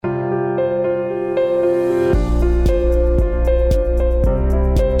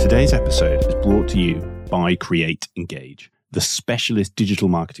Today's episode is brought to you by Create Engage, the specialist digital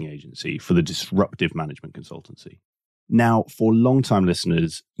marketing agency for the disruptive management consultancy. Now, for long-time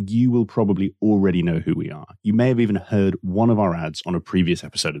listeners, you will probably already know who we are. You may have even heard one of our ads on a previous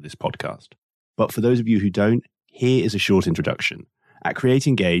episode of this podcast. But for those of you who don't, here is a short introduction. At Create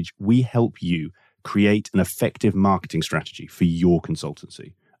Engage, we help you create an effective marketing strategy for your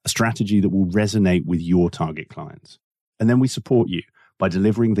consultancy, a strategy that will resonate with your target clients. And then we support you by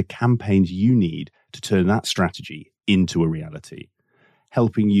delivering the campaigns you need to turn that strategy into a reality,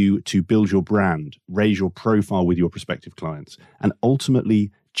 helping you to build your brand, raise your profile with your prospective clients, and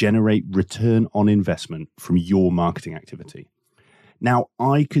ultimately generate return on investment from your marketing activity. Now,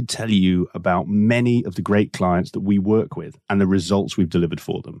 I could tell you about many of the great clients that we work with and the results we've delivered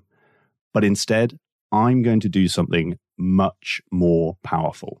for them. But instead, I'm going to do something much more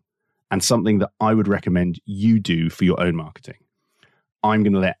powerful and something that I would recommend you do for your own marketing. I'm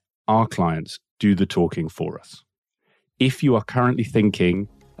going to let our clients do the talking for us. If you are currently thinking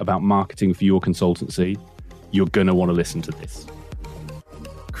about marketing for your consultancy, you're going to want to listen to this.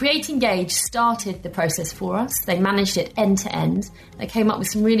 Create Engage started the process for us. They managed it end to end. They came up with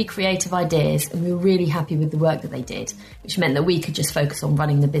some really creative ideas and we were really happy with the work that they did, which meant that we could just focus on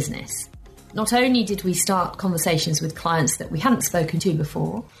running the business. Not only did we start conversations with clients that we hadn't spoken to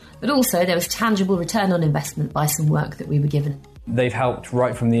before, but also there was tangible return on investment by some work that we were given. They've helped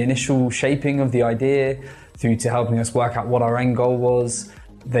right from the initial shaping of the idea through to helping us work out what our end goal was.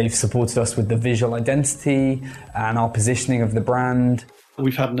 They've supported us with the visual identity and our positioning of the brand.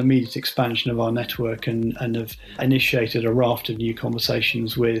 We've had an immediate expansion of our network and have initiated a raft of new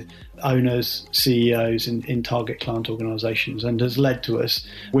conversations with owners, CEOs in target client organisations, and has led to us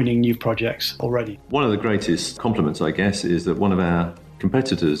winning new projects already. One of the greatest compliments, I guess, is that one of our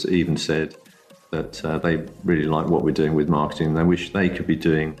competitors even said that they really like what we're doing with marketing and they wish they could be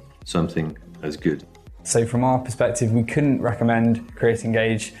doing something as good. So from our perspective, we couldn't recommend Create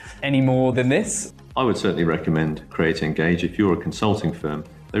Engage any more than this. I would certainly recommend Create Engage if you're a consulting firm.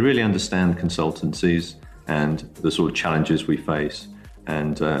 They really understand consultancies and the sort of challenges we face.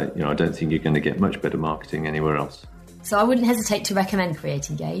 And I don't think you're going to get much better marketing anywhere else. So I wouldn't hesitate to recommend Create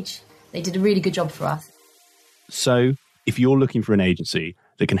Engage. They did a really good job for us. So if you're looking for an agency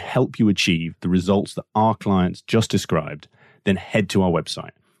that can help you achieve the results that our clients just described, then head to our website,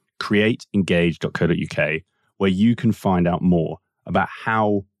 createengage.co.uk, where you can find out more about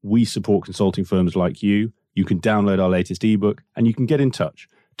how we support consulting firms like you. You can download our latest ebook and you can get in touch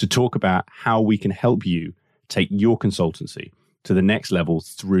to talk about how we can help you take your consultancy to the next level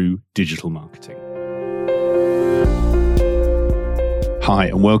through digital marketing. Hi,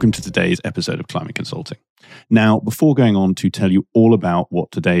 and welcome to today's episode of Climate Consulting. Now, before going on to tell you all about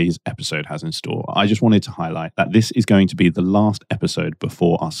what today's episode has in store, I just wanted to highlight that this is going to be the last episode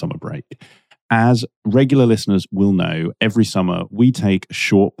before our summer break. As regular listeners will know, every summer we take a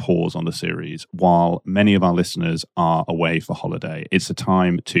short pause on the series while many of our listeners are away for holiday. It's a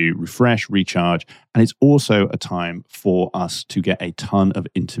time to refresh, recharge, and it's also a time for us to get a ton of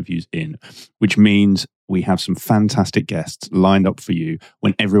interviews in, which means we have some fantastic guests lined up for you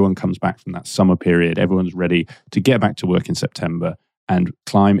when everyone comes back from that summer period. Everyone's ready to get back to work in September. And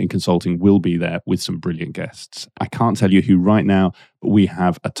Climb in Consulting will be there with some brilliant guests. I can't tell you who right now, but we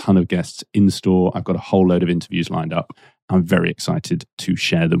have a ton of guests in store. I've got a whole load of interviews lined up. I'm very excited to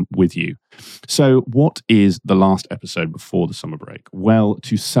share them with you. So what is the last episode before the summer break? Well,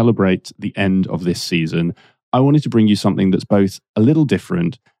 to celebrate the end of this season, I wanted to bring you something that's both a little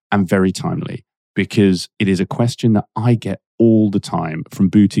different and very timely, because it is a question that I get all the time from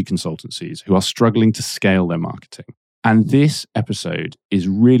boutique consultancies who are struggling to scale their marketing. And this episode is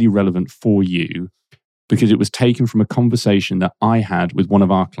really relevant for you because it was taken from a conversation that I had with one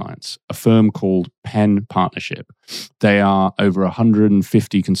of our clients, a firm called Penn Partnership. They are over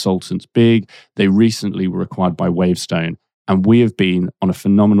 150 consultants big. They recently were acquired by Wavestone, and we have been on a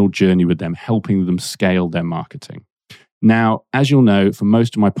phenomenal journey with them, helping them scale their marketing. Now, as you'll know, for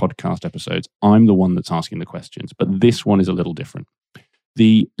most of my podcast episodes, I'm the one that's asking the questions, but this one is a little different.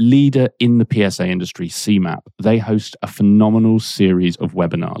 The leader in the PSA industry, CMAP, they host a phenomenal series of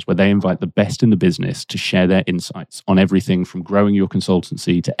webinars where they invite the best in the business to share their insights on everything from growing your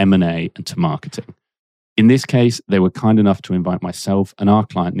consultancy to M&A and to marketing. In this case, they were kind enough to invite myself and our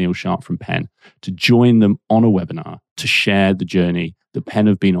client, Neil Sharp from Penn, to join them on a webinar to share the journey that Penn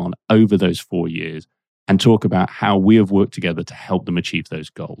have been on over those 4 years and talk about how we have worked together to help them achieve those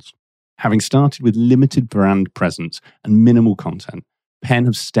goals. Having started with limited brand presence and minimal content, Penn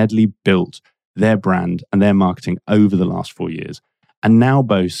have steadily built their brand and their marketing over the last 4 years and now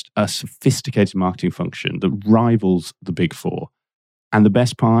boast a sophisticated marketing function that rivals the Big Four. And the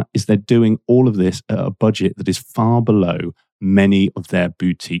best part is they're doing all of this at a budget that is far below many of their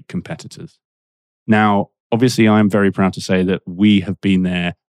boutique competitors. Now, obviously, I'm very proud to say that we have been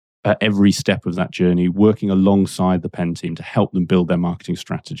there at every step of that journey, working alongside the Penn team to help them build their marketing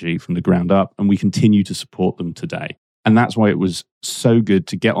strategy from the ground up, and we continue to support them today. And that's why it was so good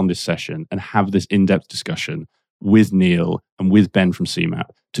to get on this session and have this in-depth discussion with Neil and with Ben from CMAP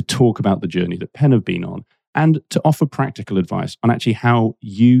to talk about the journey that Penn have been on and to offer practical advice on actually how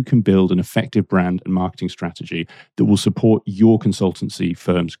you can build an effective brand and marketing strategy that will support your consultancy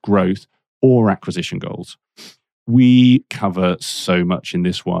firm's growth or acquisition goals. We cover so much in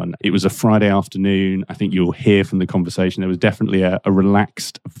this one. It was a Friday afternoon. I think you'll hear from the conversation. There was definitely a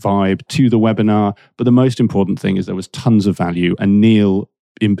relaxed vibe to the webinar. But the most important thing is there was tons of value. And Neil,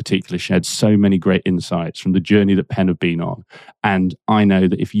 in particular, shared so many great insights from the journey that Penn have been on. And I know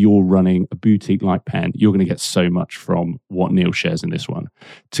that if you're running a boutique like Penn, you're going to get so much from what Neil shares in this one.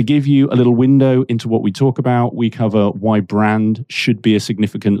 To give you a little window into what we talk about, we cover why brand should be a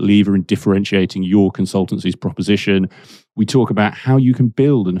significant lever in differentiating your consultancy's proposition. We talk about how you can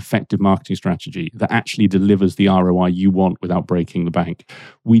build an effective marketing strategy that actually delivers the ROI you want without breaking the bank.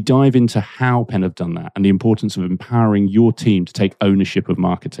 We dive into how Penn have done that and the importance of empowering your team to take ownership of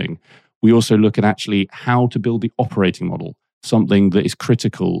marketing. We also look at actually how to build the operating model, something that is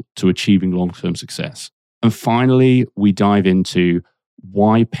critical to achieving long-term success. And finally, we dive into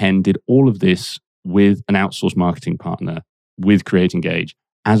why Penn did all of this with an outsourced marketing partner, with Create Engage,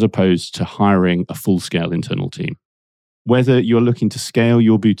 as opposed to hiring a full-scale internal team. Whether you're looking to scale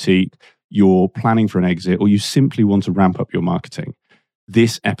your boutique, you're planning for an exit, or you simply want to ramp up your marketing,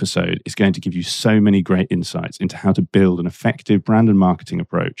 this episode is going to give you so many great insights into how to build an effective brand and marketing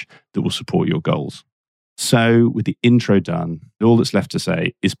approach that will support your goals. So, with the intro done, all that's left to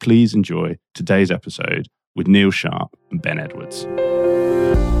say is please enjoy today's episode with Neil Sharp and Ben Edwards.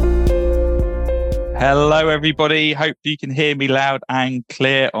 Hello, everybody. Hope you can hear me loud and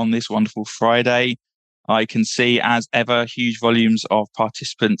clear on this wonderful Friday. I can see, as ever, huge volumes of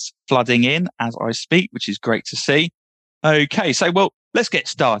participants flooding in as I speak, which is great to see. Okay, so, let's get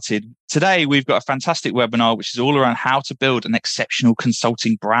started. Today, we've got a fantastic webinar, which is all around how to build an exceptional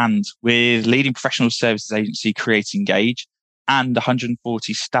consulting brand with leading professional services agency Create Engage and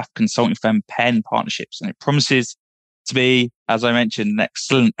 140 staff consulting firm Penn partnerships. And it promises to be, as I mentioned, an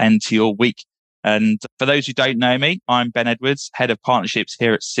excellent end to your week. And for those who don't know me, I'm Ben Edwards, Head of Partnerships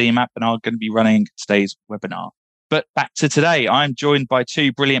here at CMAP, and I'm going to be running today's webinar. But back to today, I'm joined by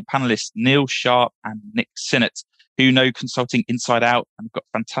two brilliant panelists, Neil Sharp and Nick Sinnott, who know consulting inside out and have got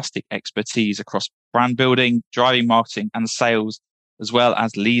fantastic expertise across brand building, driving marketing and sales, as well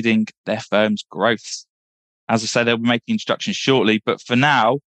as leading their firm's growth. As I said, they'll be making introductions shortly, but for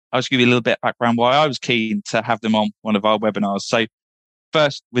now, I'll just give you a little bit of background why I was keen to have them on one of our webinars. So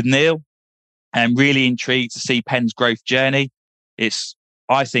first with Neil, I'm really intrigued to see Penn's growth journey. It's,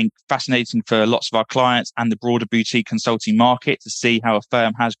 I think, fascinating for lots of our clients and the broader boutique consulting market to see how a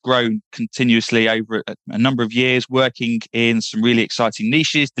firm has grown continuously over a number of years, working in some really exciting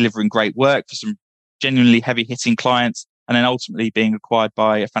niches, delivering great work for some genuinely heavy-hitting clients, and then ultimately being acquired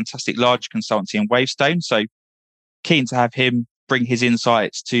by a fantastic large consultancy in Wavestone. So keen to have him bring his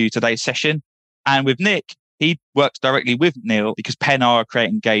insights to today's session. And with Nick, he works directly with Neil because Penn are a Create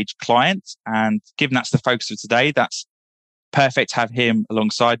Engage client. And given that's the focus of today, that's perfect to have him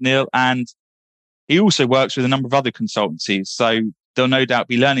alongside Neil. And he also works with a number of other consultancies. So there'll no doubt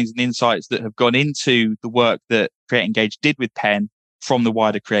be learnings and insights that have gone into the work that Create Engage did with Penn from the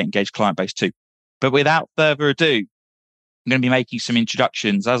wider Create Engage client base too. But without further ado, I'm going to be making some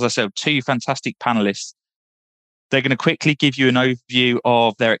introductions. As I said, two fantastic panelists. They're going to quickly give you an overview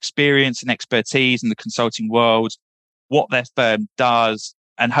of their experience and expertise in the consulting world, what their firm does,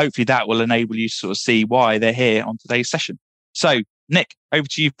 and hopefully that will enable you to sort of see why they're here on today's session. So, Nick, over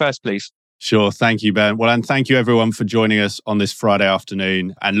to you first, please. Sure. Thank you, Ben. Well, and thank you everyone for joining us on this Friday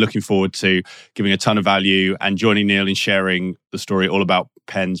afternoon and looking forward to giving a ton of value and joining Neil in sharing the story all about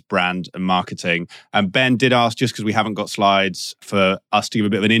Penn's brand and marketing. And Ben did ask, just because we haven't got slides, for us to give a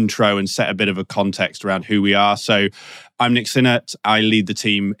bit of an intro and set a bit of a context around who we are. So I'm Nick Sinnott. I lead the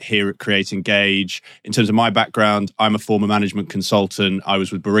team here at Create Engage. In terms of my background, I'm a former management consultant. I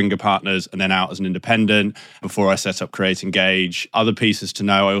was with Baringa Partners and then out as an independent before I set up Create Engage. Other pieces to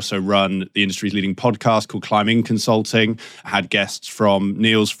know, I also run the industry's leading podcast called Climbing Consulting. I had guests from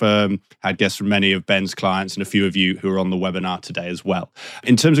Neil's firm, had guests from many of Ben's clients and a few of you who are on the webinar today as well.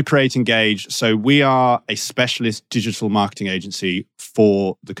 In terms of Create Engage, so we are a specialist digital marketing agency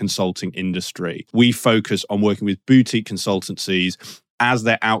for the consulting industry. We focus on working with boutique consultancies as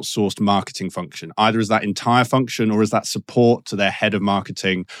their outsourced marketing function, either as that entire function or as that support to their head of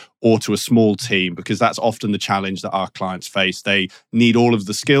marketing or to a small team, because that's often the challenge that our clients face. They need all of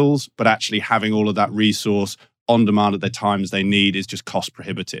the skills, but actually having all of that resource on demand at the times they need is just cost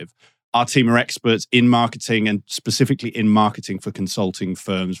prohibitive. Our team are experts in marketing, and specifically in marketing for consulting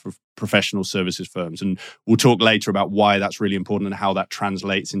firms, for professional services firms. And we'll talk later about why that's really important and how that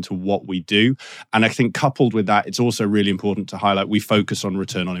translates into what we do. And I think coupled with that, it's also really important to highlight we focus on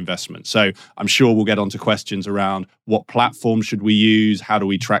return on investment. So I'm sure we'll get onto questions around what platform should we use? How do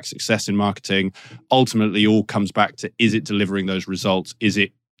we track success in marketing? Ultimately, all comes back to, is it delivering those results? Is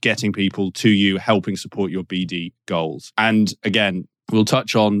it getting people to you, helping support your BD goals? And again, we'll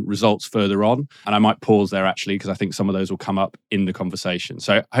touch on results further on, and I might pause there actually, because I think some of those will come up in the conversation.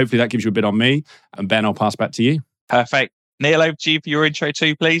 So hopefully that gives you a bit on me. And Ben, I'll pass back to you. Perfect. Neil, over to you for your intro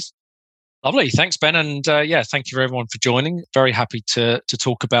too, please. Lovely. Thanks, Ben. And thank you everyone for joining. Very happy to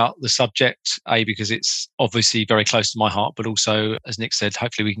talk about the subject, because it's obviously very close to my heart, but also, as Nick said,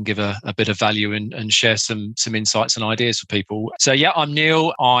 hopefully we can give a bit of value and share some insights and ideas for people. So I'm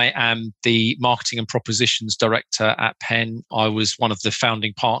Neil. I am the Marketing and Propositions Director at Penn. I was one of the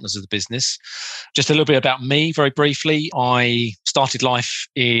founding partners of the business. Just a little bit about me, very briefly. I started life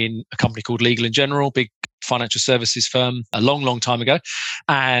in a company called Legal & General, big financial services firm, a long time ago.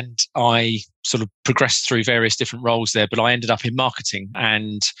 And I sort of progressed through various different roles there, but I ended up in marketing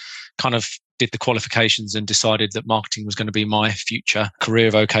and kind of did the qualifications and decided that marketing was going to be my future career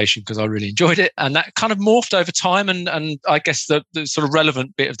vocation because I really enjoyed it. And that kind of morphed over time. And I guess the sort of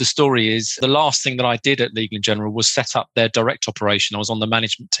relevant bit of the story is the last thing that I did at Legal & General was set up their direct operation. I was on the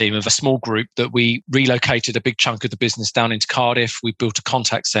management team of a small group that we relocated a big chunk of the business down into Cardiff. We built a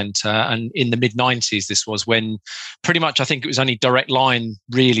contact centre. And in the mid-90s, this was when pretty much I think it was only Direct Line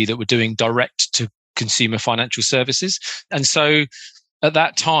really that were doing direct to consumer financial services. And so at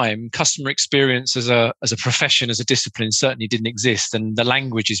that time, customer experience as a profession, as a discipline, certainly didn't exist. And the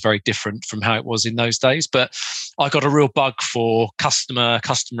language is very different from how it was in those days. But I got a real bug for customer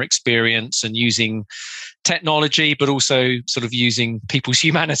experience and using technology, but also sort of using people's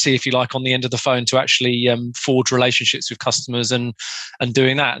humanity, if you like, on the end of the phone to actually forge relationships with customers and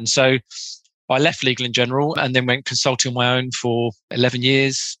doing that. And so I left Legal & General and then went consulting on my own for 11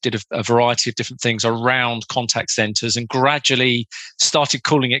 years, did a variety of different things around contact centers and gradually started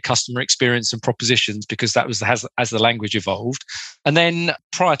calling it customer experience and propositions because that was as the language evolved. And then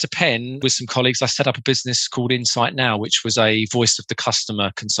prior to Penn, with some colleagues, I set up a business called Insight Now, which was a voice of the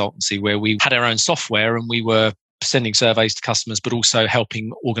customer consultancy where we had our own software and we were sending surveys to customers, but also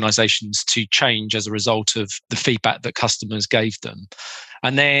helping organizations to change as a result of the feedback that customers gave them.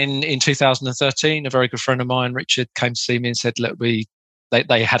 And then in 2013, a very good friend of mine, Richard, came to see me and said, look,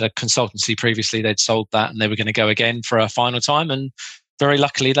 they had a consultancy previously, they'd sold that and they were going to go again for a final time. And very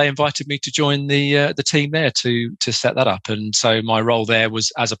luckily, they invited me to join the team there to set that up. And so my role there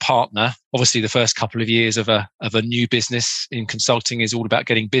was as a partner. Obviously, the first couple of years of a new business in consulting is all about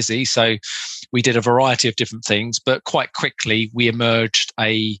getting busy. So we did a variety of different things, but quite quickly we emerged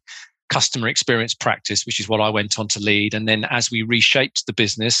a customer experience practice, which is what I went on to lead. And then as we reshaped the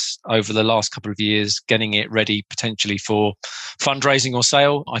business over the last couple of years, getting it ready potentially for fundraising or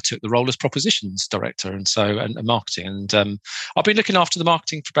sale, I took the role as propositions director and marketing. And I've been looking after the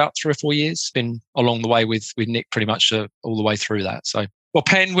marketing for about 3 or 4 years, been along the way with Nick pretty much all the way through that. So, well,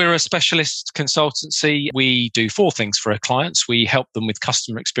 Penn, we're a specialist consultancy. We do 4 things for our clients. We help them with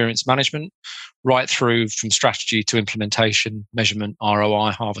customer experience management, right through from strategy to implementation, measurement,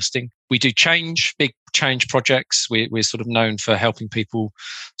 ROI, harvesting. We do big change projects. We're sort of known for helping people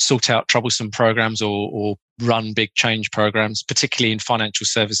sort out troublesome programs or run big change programs, particularly in financial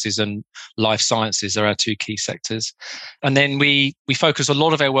services and life sciences are our 2 key sectors. And then we focus a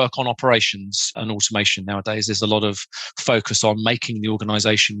lot of our work on operations and automation nowadays. There's a lot of focus on making the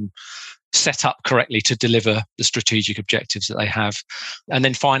organization set up correctly to deliver the strategic objectives that they have. And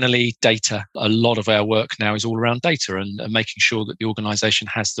then finally, data. A lot of our work now is all around data and making sure that the organization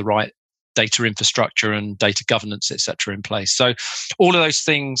has the right data infrastructure and data governance, etc., in place. So all of those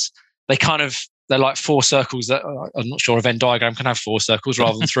things, they're like 4 circles that I'm not sure a Venn diagram can have 4 circles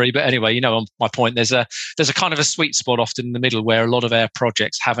rather than 3. But anyway, on my point, there's a kind of a sweet spot often in the middle where a lot of our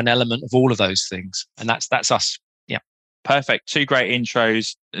projects have an element of all of those things. And that's us. Yeah. Perfect. 2 great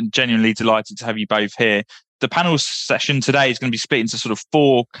intros and genuinely delighted to have you both here. The panel session today is going to be split into sort of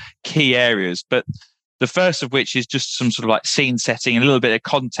 4 key areas, but the first of which is just some sort of like scene setting and a little bit of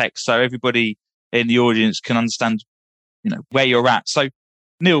context so everybody in the audience can understand, where you're at. So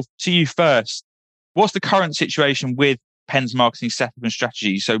Neil, to you first. What's the current situation with Penn's marketing setup and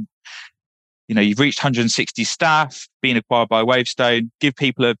strategy? So, you've reached 160 staff, been acquired by Wavestone. Give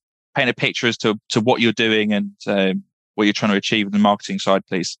people paint a picture as to what you're doing and what you're trying to achieve on the marketing side,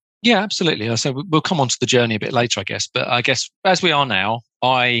 please. Yeah, absolutely. So we'll come on to the journey a bit later, I guess. But I guess as we are now,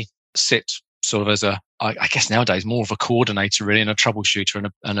 I sit sort of as I guess nowadays more of a coordinator really, and a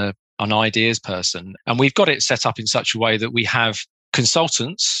troubleshooter and an ideas person. And we've got it set up in such a way that we have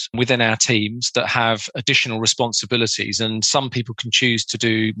consultants within our teams that have additional responsibilities, and some people can choose to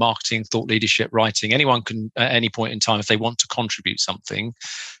do marketing, thought leadership, writing. Anyone can at any point in time, if they want to contribute something,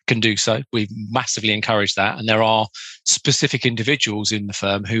 can do so. We massively encourage that, and there are specific individuals in the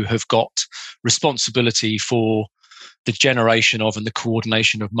firm who have got responsibility for the generation of and the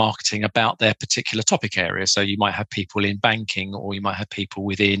coordination of marketing about their particular topic area. So you might have people in banking, or you might have people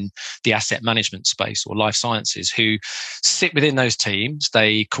within the asset management space or life sciences who sit within those teams.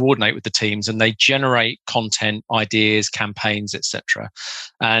 They coordinate with the teams and they generate content, ideas, campaigns, etc.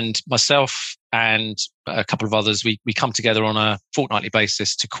 And myself and a couple of others, we come together on a fortnightly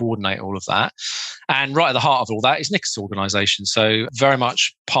basis to coordinate all of that. And right at the heart of all that is Nick's organisation. So very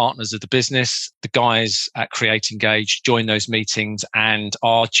much partners of the business. The guys at Create Engage join those meetings and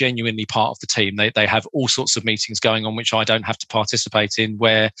are genuinely part of the team. They have all sorts of meetings going on which I don't have to participate in,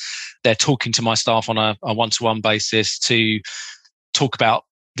 where they're talking to my staff on a one-to-one basis to talk about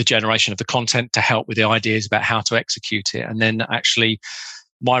the generation of the content, to help with the ideas about how to execute it. And then actually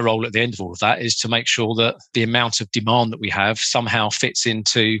my role at the end of all of that is to make sure that the amount of demand that we have somehow fits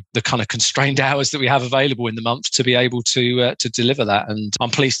into the kind of constrained hours that we have available in the month to be able to deliver that. And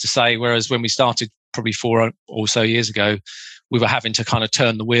I'm pleased to say, whereas when we started probably 4 or so years ago, we were having to kind of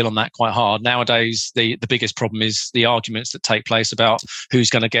turn the wheel on that quite hard. Nowadays, the biggest problem is the arguments that take place about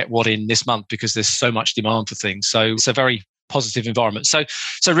who's going to get what in this month, because there's so much demand for things. So it's a very positive environment. So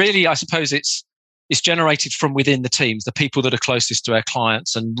really, I suppose it's generated from within the teams, the people that are closest to our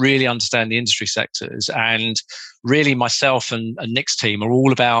clients and really understand the industry sectors. And really myself and Nick's team are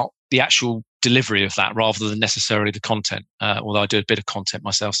all about the actual delivery of that rather than necessarily the content, although I do a bit of content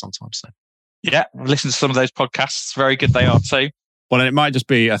myself sometimes. So. Yeah, I've listened to some of those podcasts. Very good they are too. Well, and it might just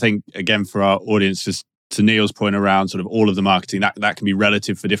be, I think, again, for our audience, just to Neil's point around sort of all of the marketing, that can be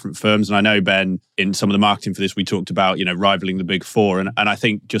relative for different firms. And I know, Ben, in some of the marketing for this, we talked about, rivaling the big four. And I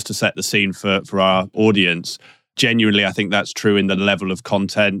think just to set the scene for our audience, genuinely, I think that's true in the level of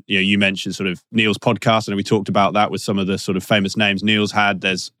content. You mentioned sort of Neil's podcast, and we talked about that with some of the sort of famous names Neil's had.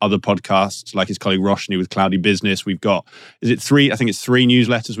 There's other podcasts like his colleague Roshni with Cloudy Business. We've got, I think it's 3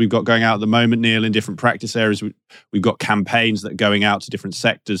 newsletters we've got going out at the moment, Neil, in different practice areas. We've got campaigns that are going out to different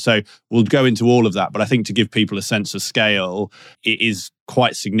sectors. So we'll go into all of that. But I think to give people a sense of scale, it is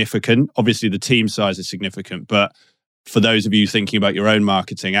quite significant. Obviously, the team size is significant. But for those of you thinking about your own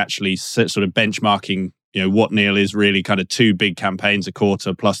marketing, actually sort of benchmarking what Neil is really kind of 2 big campaigns a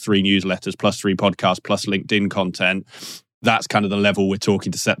quarter, plus 3 newsletters, plus 3 podcasts, plus LinkedIn content. That's kind of the level we're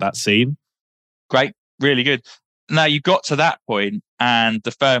talking to set that scene. Great. Really good. Now you got to that point and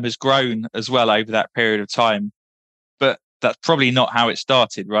the firm has grown as well over that period of time, but that's probably not how it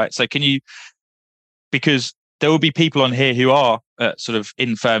started, right? So because there will be people on here who are sort of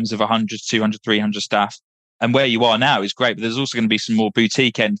in firms of 100, 200, 300 staff, and where you are now is great, but there's also going to be some more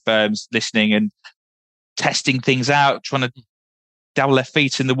boutique end firms listening and testing things out, trying to dabble their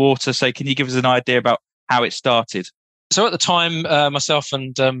feet in the water. So can you give us an idea about how it started? So at the time, myself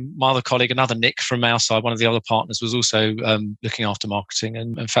and my other colleague, another Nick from our side, one of the other partners, was also looking after marketing.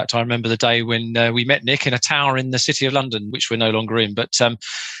 And in fact, I remember the day when we met Nick in a tower in the city of London, which we're no longer in. But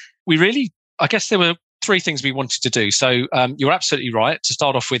we really, I guess there were 3 things we wanted to do. So you're absolutely right. To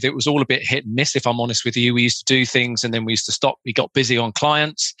start off with, it was all a bit hit and miss, if I'm honest with you. We used to do things and then we used to stop. We got busy on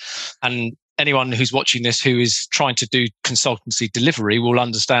clients. And anyone who's watching this who is trying to do consultancy delivery will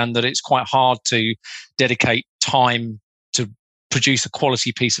understand that it's quite hard to dedicate time to produce a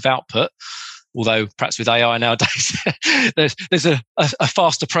quality piece of output. Although perhaps with AI nowadays, there's a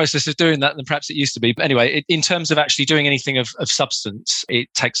faster process of doing that than perhaps it used to be. But anyway, in terms of actually doing anything of substance,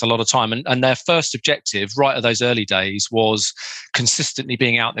 it takes a lot of time. And their first objective right at those early days was consistently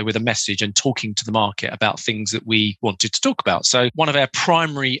being out there with a message and talking to the market about things that we wanted to talk about. So one of our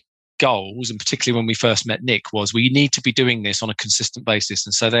primary goals, and particularly when we first met Nick, was we need to be doing this on a consistent basis.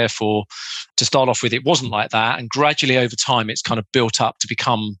 And so therefore, to start off with, it wasn't like that. And gradually over time, it's kind of built up to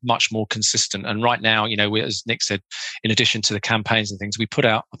become much more consistent. And right now, as Nick said, in addition to the campaigns and things, we put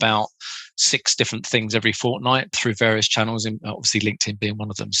out about 6 different things every fortnight through various channels, and obviously LinkedIn being one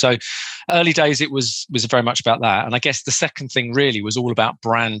of them. So early days, it was very much about that. And I guess the second thing really was all about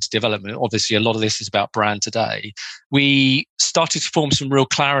brand development. Obviously, a lot of this is about brand today. We started to form some real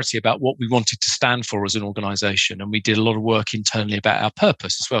clarity about what we wanted to stand for as an organization. And we did a lot of work internally about our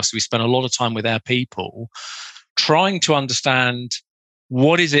purpose as well. So we spent a lot of time with our people trying to understand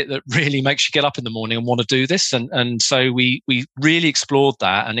what is it that really makes you get up in the morning and want to do this. And so we really explored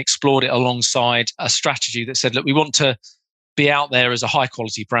that and explored it alongside a strategy that said, look, we want to be out there as a high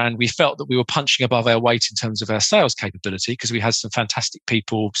quality brand. We felt that we were punching above our weight in terms of our sales capability because we had some fantastic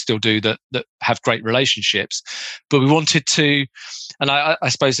people still do that have great relationships. But we wanted to, and I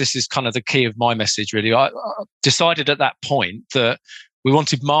suppose this is kind of the key of my message really. I decided at that point that we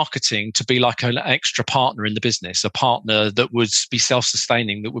wanted marketing to be like an extra partner in the business, a partner that would be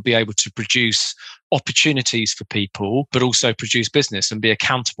self-sustaining, that would be able to produce opportunities for people, but also produce business and be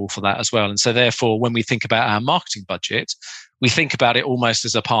accountable for that as well. And so therefore, when we think about our marketing budget, we think about it almost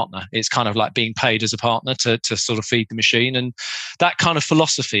as a partner. It's kind of like being paid as a partner to sort of feed the machine. And that kind of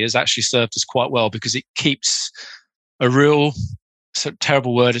philosophy has actually served us quite well because it keeps a real, so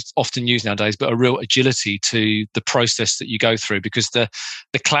terrible word, it's often used nowadays, but a real agility to the process that you go through, because the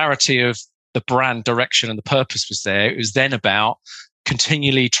clarity of the brand direction and the purpose was there. It was then about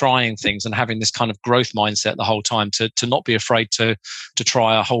continually trying things and having this kind of growth mindset the whole time to not be afraid to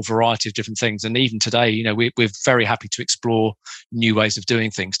try a whole variety of different things. And even today, you know, we're very happy to explore new ways of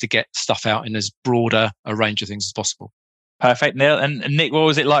doing things to get stuff out in as broader a range of things as possible. Perfect, Neil. And Nick, what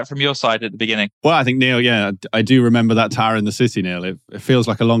was it like from your side at the beginning? Well, I think, Neil, yeah, I do remember that tower in the city, Neil. It feels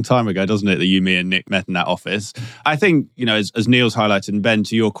like a long time ago, doesn't it, that you, me and Nick met in that office. I think, you know, as Neil's highlighted, and Ben,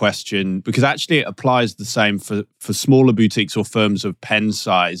 to your question, because actually it applies the same for smaller boutiques or firms of pen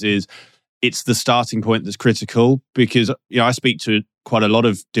size, is it's the starting point that's critical. Because, you know, I speak to quite a lot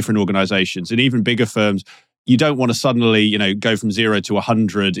of different organizations and even bigger firms. You don't want to suddenly, you know, go from 0 to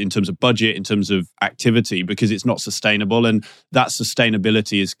 100 in terms of budget, in terms of activity, because it's not sustainable. And that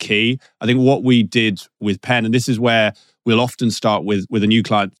sustainability is key. I think what we did with Penn, and this is where we'll often start with a new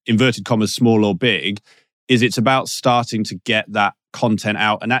client, inverted commas, small or big, is it's about starting to get that content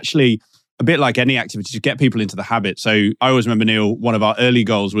out. And actually, a bit like any activity, to get people into the habit. So I always remember, Neil, one of our early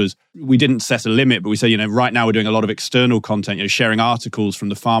goals was we didn't set a limit, but we said, you know, right now we're doing a lot of external content, you know, sharing articles from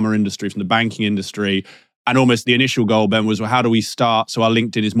the pharma industry, from the banking industry. And almost the initial goal, Ben, was, well, how do we start? So our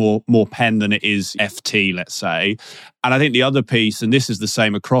LinkedIn is more pen than it is FT, let's say. And I think the other piece, and this is the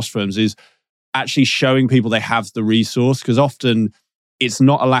same across firms, is actually showing people they have the resource. Because often it's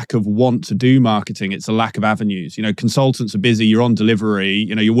not a lack of want to do marketing, it's a lack of avenues. You know, consultants are busy, you're on delivery,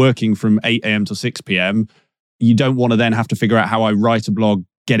 you know, you're working from 8 a.m. to 6 p.m. You don't want to then have to figure out how I write a blog,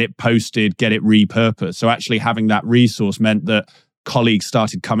 get it posted, get it repurposed. So actually having that resource meant that colleagues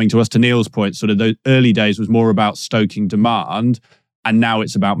started coming to us. To Neil's point, sort of the early days was more about stoking demand, and now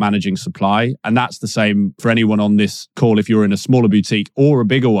it's about managing supply. And that's the same for anyone on this call if you're in a smaller boutique or a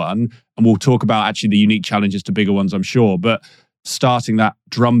bigger one. And we'll talk about actually the unique challenges to bigger ones, I'm sure. But starting that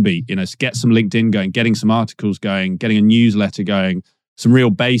drumbeat, you know, get some LinkedIn going, getting some articles going, getting a newsletter going, some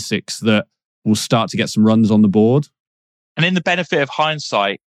real basics that will start to get some runs on the board. And in the benefit of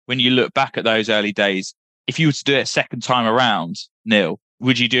hindsight, when you look back at those early days, if you were to do it a second time around, Neil,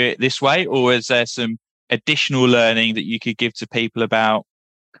 would you do it this way? Or is there some additional learning that you could give to people about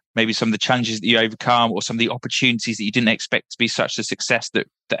maybe some of the challenges that you overcome or some of the opportunities that you didn't expect to be such a success that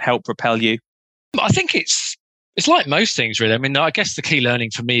help propel you? I think it's like most things, really. I mean, I guess the key learning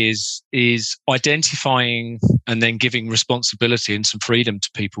for me is identifying and then giving responsibility and some freedom to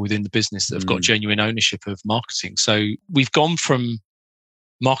people within the business that have got genuine ownership of marketing. So we've gone from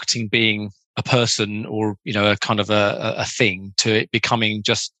marketing being a person or, you know, a kind of a thing to it becoming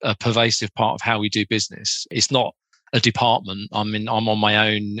just a pervasive part of how we do business. It's not a department. I'm on my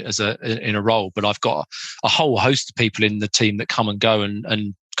own in a role, but I've got a whole host of people in the team that come and go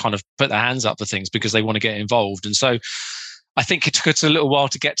and kind of put their hands up for things because they want to get involved. And so I think it took us a little while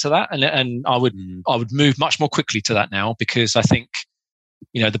to get to that. And I would move much more quickly to that now, because I think,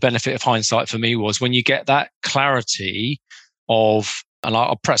 you know, the benefit of hindsight for me was when you get that clarity of, and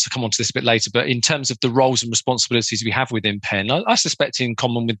I'll perhaps come on to this a bit later, but in terms of the roles and responsibilities we have within Penn, I suspect in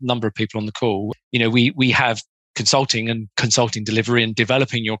common with a number of people on the call, you know, we have consulting and consulting delivery and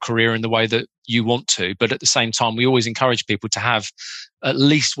developing your career in the way that you want to. But at the same time, we always encourage people to have at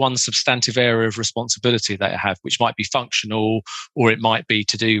least one substantive area of responsibility they have, which might be functional, or it might be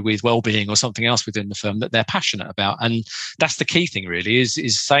to do with well-being or something else within the firm that they're passionate about. And that's the key thing, really, is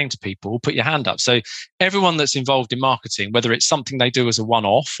saying to people, put your hand up. So everyone that's involved in marketing, whether it's something they do as a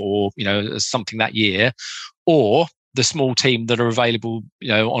one-off or, you know, as something that year, or the small team that are available,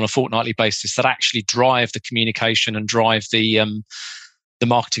 on a fortnightly basis that actually drive the communication and drive the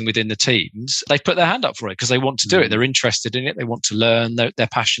marketing within the teams, they put their hand up for it because they want to do it. They're interested in it. They want to learn. They're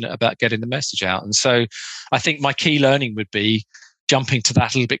passionate about getting the message out. And so I think my key learning would be jumping to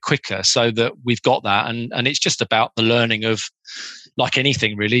that a little bit quicker so that we've got that. And it's just about the learning of, like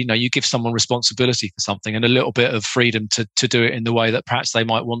anything really, you give someone responsibility for something and a little bit of freedom to do it in the way that perhaps they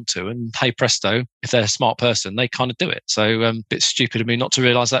might want to. And hey presto, if they're a smart person, they kind of do it. So a bit stupid of me not to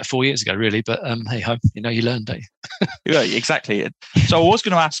realise that 4 years ago, really. But hey ho, you learn, don't you? Yeah, exactly. So I was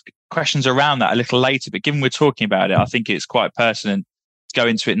going to ask questions around that a little later, but given we're talking about it, I think it's quite pertinent to go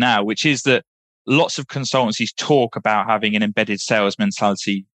into it now, which is that lots of consultancies talk about having an embedded sales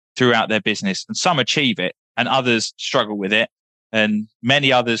mentality throughout their business, and some achieve it and others struggle with it. And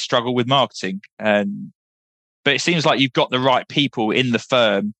many others struggle with marketing. But it seems like you've got the right people in the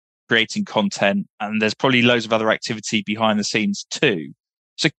firm creating content, and there's probably loads of other activity behind the scenes too.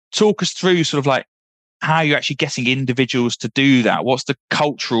 So talk us through sort of like how you're actually getting individuals to do that. What's the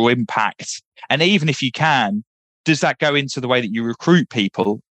cultural impact? And even if you can, does that go into the way that you recruit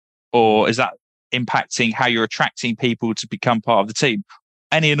people, or is that impacting how you're attracting people to become part of the team?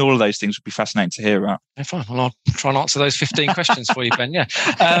 Any and all of those things would be fascinating to hear about. Yeah, fine. Well, I'll try and answer those 15 questions for you, Ben. Yeah.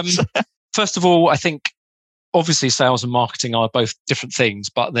 First of all, I think obviously sales and marketing are both different things,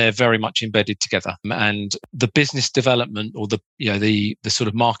 but they're very much embedded together. And the business development or the sort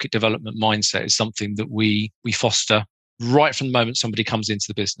of market development mindset is something that we foster right from the moment somebody comes into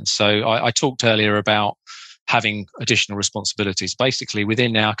the business. So I talked earlier about having additional responsibilities. Basically,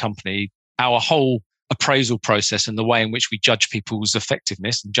 within our company, our whole appraisal process and the way in which we judge people's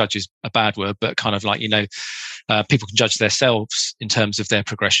effectiveness, and judge is a bad word, but kind of like, people can judge themselves in terms of their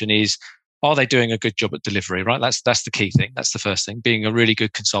progression is, are they doing a good job at delivery, right? That's the key thing. That's the first thing. Being a really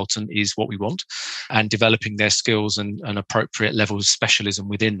good consultant is what we want, and developing their skills and appropriate levels of specialism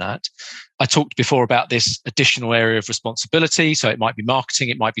within that. I talked before about this additional area of responsibility. So it might be marketing.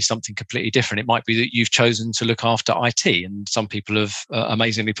 It might be something completely different. It might be that you've chosen to look after IT, and some people have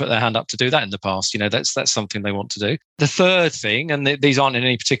amazingly put their hand up to do that in the past. That's something they want to do. The third thing, and these aren't in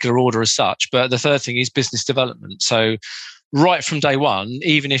any particular order as such, but the third thing is business development. So right from day one,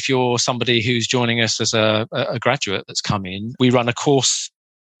 even if you're somebody who's joining us as a graduate that's come in, we run a course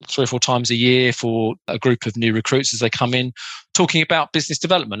 3 or 4 times a year for a group of new recruits as they come in, talking about business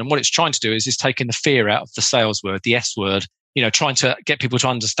development. And what it's trying to do is taking the fear out of the sales word, the S word, trying to get people to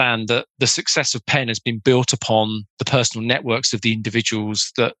understand that the success of Penn has been built upon the personal networks of the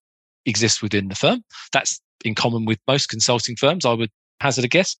individuals that exist within the firm. That's in common with most consulting firms, I would hazard a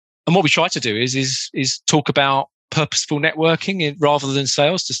guess. And what we try to do is talk about purposeful networking rather than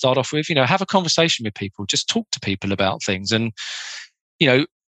sales to start off with. Have a conversation with people, just talk to people about things. And,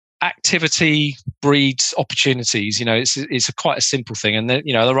 activity breeds opportunities. It's quite a simple thing. And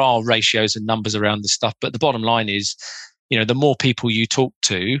there are ratios and numbers around this stuff, but the bottom line is, the more people you talk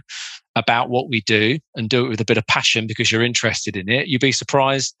to about what we do and do it with a bit of passion because you're interested in it, you'd be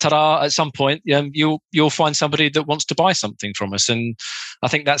surprised, ta-da, at some point, you'll find somebody that wants to buy something from us. And I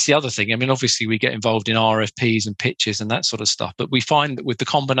think that's the other thing. I mean, obviously we get involved in RFPs and pitches and that sort of stuff, but we find that with the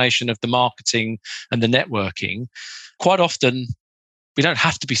combination of the marketing and the networking, quite often we don't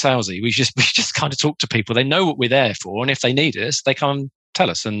have to be salesy. We just kind of talk to people. They know what we're there for. And if they need us, they come tell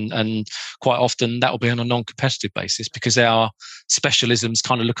us. And quite often that will be on a non-competitive basis because our specialisms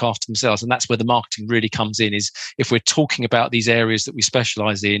kind of look after themselves. And that's where the marketing really comes in, is if we're talking about these areas that we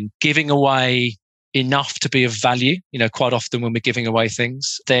specialize in, giving away enough to be of value. Quite often when we're giving away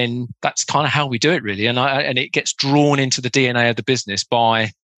things, then that's kind of how we do it really. And it gets drawn into the DNA of the business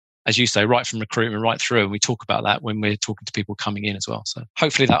by, as you say, right from recruitment right through. And we talk about that when we're talking to people coming in as well. So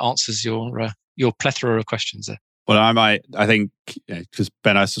hopefully that answers your plethora of questions there. Well, I think, because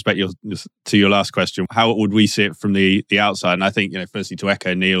Ben, I suspect to your last question, how would we see it from the outside? And I think, firstly, to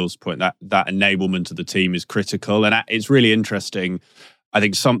echo Neil's point, that enablement of the team is critical. And it's really interesting. I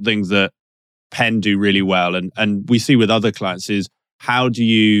think something that Penn do really well, and we see with other clients, is how do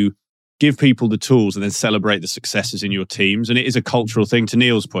you give people the tools and then celebrate the successes in your teams? And it is a cultural thing. To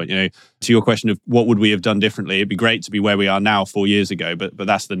Neil's point, to your question of what would we have done differently, it'd be great to be where we are now 4 years ago, but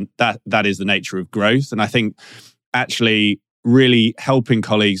that is the nature of growth. And I think actually really helping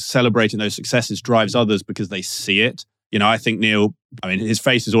colleagues, celebrating those successes drives others because they see it. I think Neil, his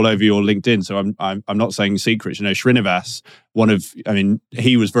face is all over your LinkedIn, so I'm not saying secrets. Srinivas,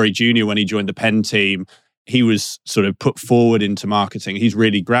 he was very junior when he joined the Penn team. He was sort of put forward into marketing. He's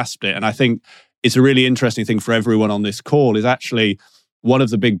really grasped it. And I think it's a really interesting thing for everyone on this call, is actually one of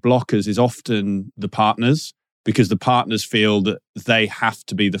the big blockers is often the partners, because the partners feel that they have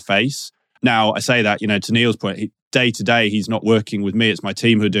to be the face. Now, I say that, to Neil's point, day to day, he's not working with me. It's my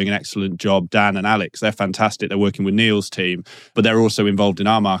team who are doing an excellent job. Dan and Alex, they're fantastic. They're working with Neil's team, but they're also involved in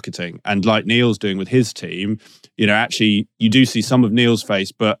our marketing. And like Neil's doing with his team, actually, you do see some of Neil's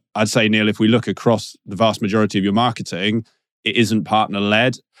face, but I'd say, Neil, if we look across the vast majority of your marketing, it isn't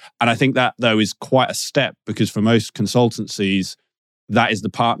partner-led. And I think that, though, is quite a step, because for most consultancies, that is the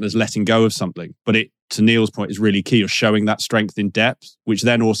partners letting go of something. But it, to Neil's point, is really key, of showing that strength in depth, which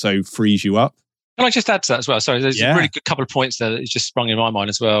then also frees you up. Can I just add to that as well? Sorry, there's a really good couple of points there that just sprung in my mind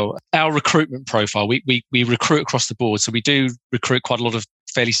as well. Our recruitment profile, we recruit across the board. So we do recruit quite a lot of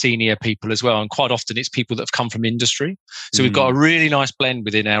fairly senior people as well. And quite often it's people that have come from industry. So we've got a really nice blend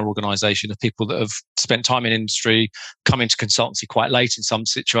within our organisation of people that have spent time in industry, come into consultancy quite late in some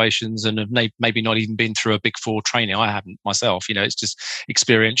situations, and have maybe not even been through a Big Four training. I haven't myself, it's just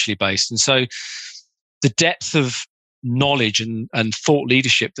experientially based. And so the depth of knowledge and thought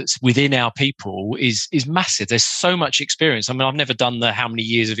leadership that's within our people is massive. There's so much experience. I mean, I've never done how many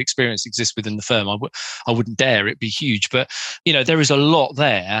years of experience exists within the firm. I wouldn't dare. It'd be huge. But, there is a lot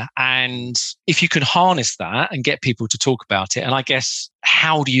there. And if you can harness that and get people to talk about it, and I guess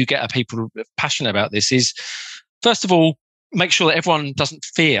how do you get people passionate about this is, first of all, make sure that everyone doesn't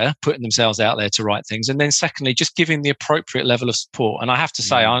fear putting themselves out there to write things. And then secondly, just giving the appropriate level of support. And I have to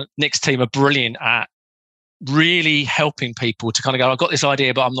say, Nick's team are brilliant at really helping people to kind of go, I've got this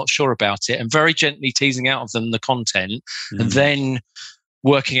idea, but I'm not sure about it, and very gently teasing out of them the content and then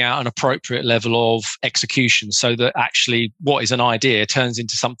working out an appropriate level of execution so that actually what is an idea turns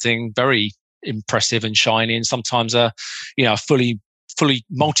into something very impressive and shiny, and sometimes a fully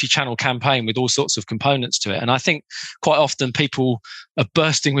multi-channel campaign with all sorts of components to it. And I think quite often people are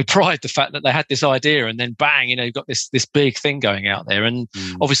bursting with pride, the fact that they had this idea and then bang, you've got this big thing going out there. And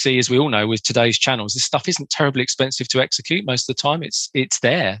obviously, as we all know, with today's channels, this stuff isn't terribly expensive to execute most of the time. It's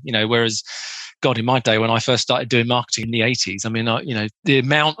there, whereas God, in my day, when I first started doing marketing in the 80s, I mean, the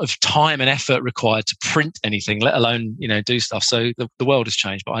amount of time and effort required to print anything, let alone, do stuff. So the world has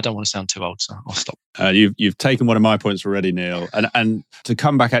changed, but I don't want to sound too old, so I'll stop. You've taken one of my points already, Neil. And to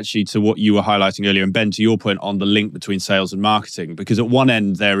come back actually to what you were highlighting earlier, and Ben, to your point on the link between sales and marketing, because at one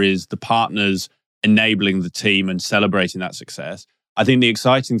end, there is the partners enabling the team and celebrating that success. I think the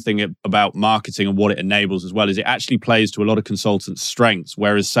exciting thing about marketing and what it enables as well is it actually plays to a lot of consultants' strengths,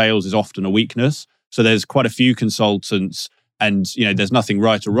 whereas sales is often a weakness. So there's quite a few consultants, and there's nothing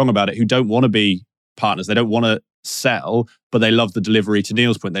right or wrong about it, who don't want to be partners. They don't want to sell, but they love the delivery. To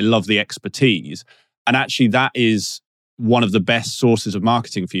Neil's point, they love the expertise. And actually that is one of the best sources of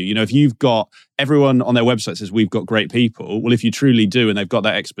marketing for you. If you've got everyone on their website says, we've got great people. Well, if you truly do, and they've got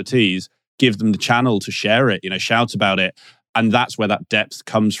that expertise, give them the channel to share it, shout about it. And that's where that depth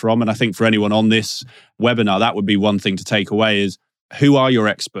comes from. And I think for anyone on this webinar, that would be one thing to take away is, who are your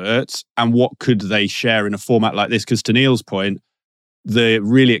experts and what could they share in a format like this? Because to Neil's point, the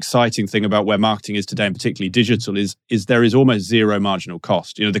really exciting thing about where marketing is today, and particularly digital, is there is almost zero marginal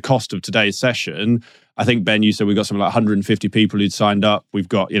cost. The cost of today's session, I think, Ben, you said we've got something like 150 people who'd signed up. We've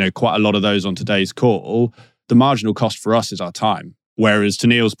got, quite a lot of those on today's call. The marginal cost for us is our time. Whereas to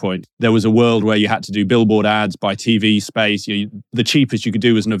Neil's point, there was a world where you had to do billboard ads, buy TV space. The cheapest you could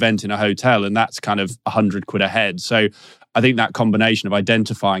do was an event in a hotel, and that's kind of 100 quid a head. So I think that combination of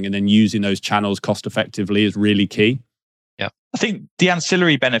identifying and then using those channels cost effectively is really key. Yeah, I think the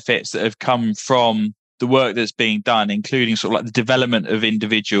ancillary benefits that have come from the work that's being done, including sort of like the development of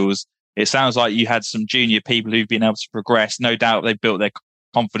individuals, it sounds like you had some junior people who've been able to progress. No doubt they've built their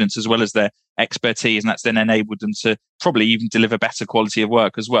confidence as well as their expertise, and that's then enabled them to probably even deliver better quality of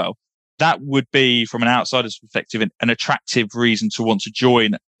work as well. That would be, from an outsider's perspective, an attractive reason to want to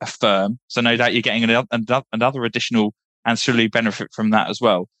join a firm. So no doubt you're getting another additional ancillary benefit from that as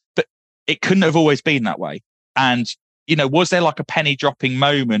well. But it couldn't have always been that way. And, was there like a penny dropping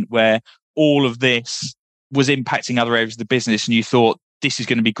moment where all of this was impacting other areas of the business and you thought, this is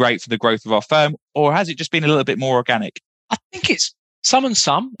going to be great for the growth of our firm? Or has it just been a little bit more organic? I think it's some and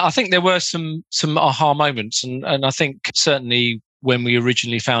some. I think there were some aha moments. And I think certainly when we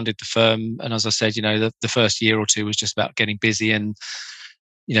originally founded the firm, and as I said, the first year or two was just about getting busy, and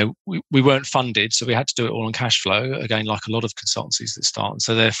we weren't funded, so we had to do it all on cash flow, again, like a lot of consultancies that start. And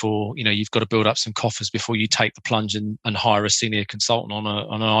so therefore, you've got to build up some coffers before you take the plunge and hire a senior consultant on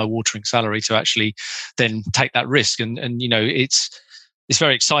an eye-watering salary to actually then take that risk. And it's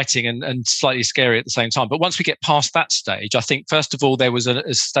very exciting and slightly scary at the same time. But once we get past that stage, I think, first of all, there was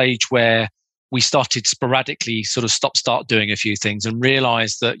a stage where we started sporadically sort of start doing a few things and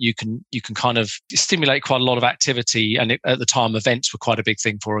realized that you can kind of stimulate quite a lot of activity. And at the time, events were quite a big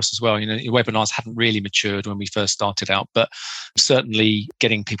thing for us as well. Webinars hadn't really matured when we first started out, but certainly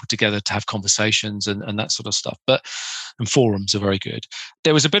getting people together to have conversations and that sort of stuff. And forums are very good.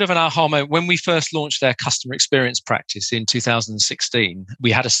 There was a bit of an aha moment when we first launched our customer experience practice in 2016.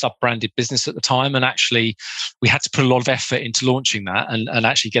 We had a sub-branded business at the time, and actually we had to put a lot of effort into launching that and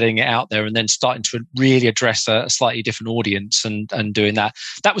actually getting it out there, and then starting to really address a slightly different audience and doing that.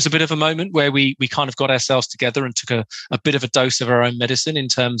 That was a bit of a moment where we kind of got ourselves together and took a bit of a dose of our own medicine in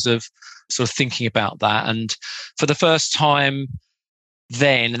terms of sort of thinking about that. And for the first time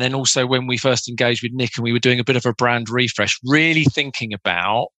then, and then also when we first engaged with Nick and we were doing a bit of a brand refresh, really thinking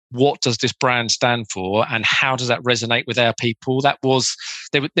about what does this brand stand for and how does that resonate with our people. That was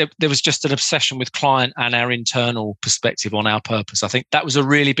there was just an obsession with client and our internal perspective on our purpose. I think that was a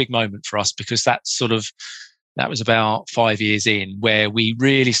really big moment for us, because that was about 5 years in, where we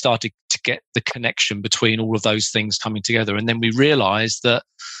really started to get the connection between all of those things coming together. And then we realized that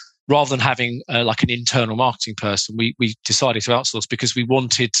rather than having like an internal marketing person, we decided to outsource, because we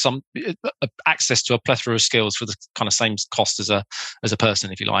wanted some access to a plethora of skills for the kind of same cost as a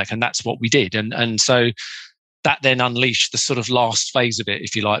person, if you like. And that's what we did. And so that then unleashed the sort of last phase of it,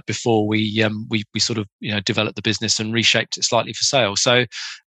 if you like, before we sort of developed the business and reshaped it slightly for sale. So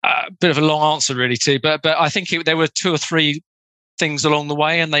a bit of a long answer really too, but I think there were 2 or 3 things along the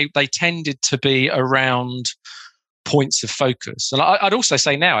way, and they tended to be around points of focus. And I'd also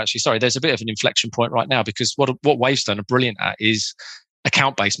say now, actually, there's a bit of an inflection point right now, because what Wavestone are brilliant at is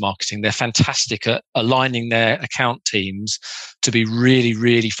account-based marketing. They're fantastic at aligning their account teams to be really,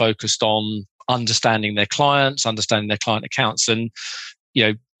 really focused on understanding their clients, understanding their client accounts, and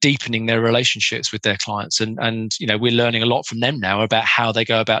deepening their relationships with their clients. And we're learning a lot from them now about how they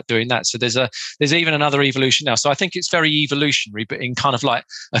go about doing that. So there's even another evolution now. So I think it's very evolutionary, but in kind of like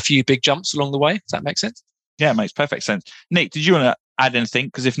a few big jumps along the way. Does that make sense? Yeah, it makes perfect sense. Nick, did you want to add anything?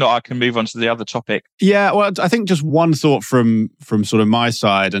 Because if not, I can move on to the other topic. Yeah, well, I think just one thought from sort of my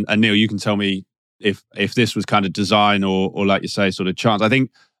side, and Neil, you can tell me if this was kind of design or like you say, sort of chance. I think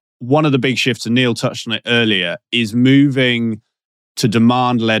one of the big shifts, and Neil touched on it earlier, is moving to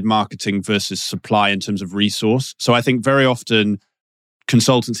demand-led marketing versus supply in terms of resource. So I think very often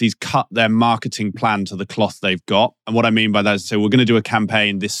consultancies cut their marketing plan to the cloth they've got. And what I mean by that is, say, we're going to do a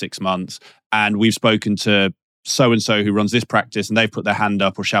campaign this 6 months, and we've spoken to so-and-so who runs this practice, and they've put their hand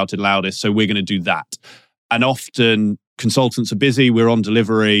up or shouted loudest, so we're going to do that. And often consultants are busy, we're on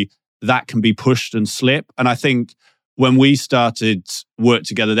delivery, that can be pushed and slip. And I think when we started work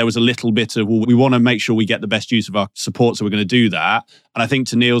together, there was a little bit of, well, we want to make sure we get the best use of our support, so we're going to do that. And I think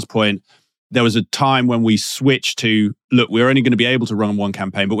to Neil's point, there was a time when we switched to, look, we're only going to be able to run one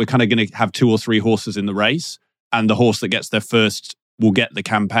campaign, but we're kind of going to have 2 or 3 horses in the race, and the horse that gets there first will get the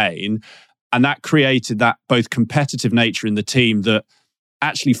campaign. And that created that both competitive nature in the team that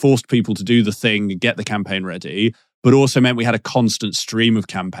actually forced people to do the thing and get the campaign ready, but also meant we had a constant stream of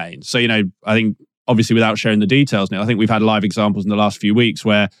campaigns. So, I think, obviously without sharing the details now, I think we've had live examples in the last few weeks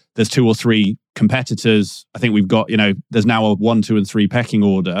where there's 2 or 3 competitors. I think we've got, there's now a 1, 2, and 3 pecking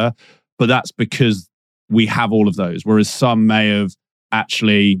order, but that's because we have all of those. Whereas some may have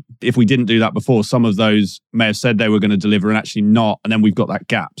actually, if we didn't do that before, some of those may have said they were going to deliver and actually not. And then we've got that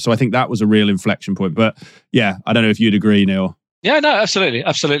gap. So I think that was a real inflection point. But yeah, I don't know if you'd agree, Neil. Yeah, no, absolutely.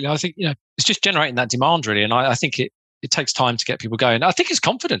 Absolutely. I think, it's just generating that demand really. And I think it takes time to get people going. I think it's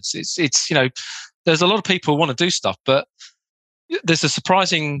confidence. It's there's a lot of people who want to do stuff, but there's a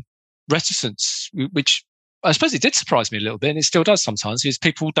surprising reticence, which I suppose it did surprise me a little bit, and it still does sometimes, is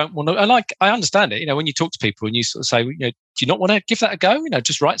people don't want to, and I understand it, when you talk to people and you sort of say, do you not want to give that a go?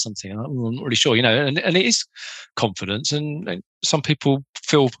 Just write something. I'm not really sure, and it is confidence, and some people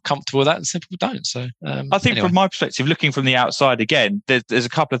feel comfortable with that and some people don't. So I think from my perspective, looking from the outside, again, there's a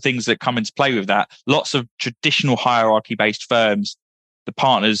couple of things that come into play with that. Lots of traditional hierarchy-based firms, the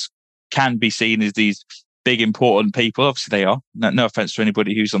partners can be seen as these big, important people. Obviously they are. No offense to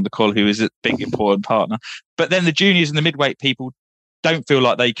anybody who's on the call who is a big, important partner. But then the juniors and the midweight people don't feel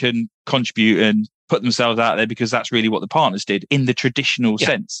like they can contribute and put themselves out there, because that's really what the partners did in the traditional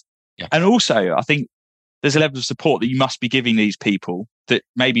sense. Yeah. And also, I think there's a level of support that you must be giving these people that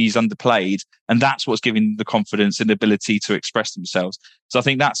maybe is underplayed. And that's what's giving them the confidence and ability to express themselves. So I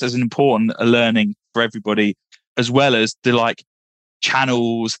think that's as an important a learning for everybody, as well as the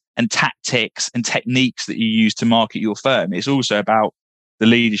channels and tactics and techniques that you use to market your firm. It's also about the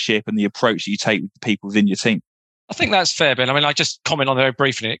leadership and the approach that you take with the people within your team. I think that's fair, Ben. I mean, I just comment on it very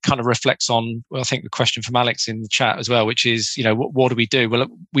briefly. And it kind of reflects on, well, I think the question from Alex in the chat as well, which is, what do we do? Well,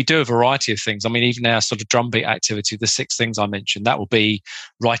 we do a variety of things. I mean, even our sort of drumbeat activity, the 6 things I mentioned, that will be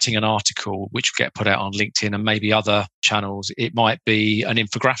writing an article, which will get put out on LinkedIn and maybe other channels. It might be an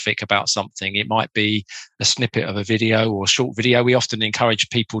infographic about something. It might be a snippet of a video or a short video. We often encourage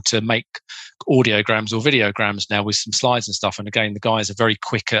people to make audiograms or videograms now with some slides and stuff. And again, the guys are very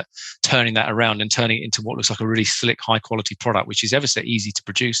quick at turning that around and turning it into what looks like a really slick, high quality product, which is ever so easy to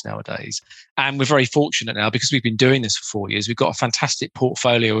produce nowadays. And we're very fortunate now because we've been doing this for 4 years. We've got a fantastic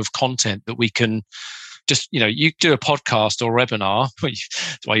portfolio of content that we can just, you do a podcast or a webinar.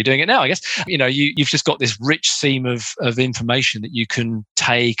 That's why you're doing it now, I guess. You've just got this rich seam of information that you can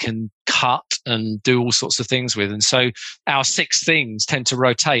take and cut and do all sorts of things with. And so our 6 things tend to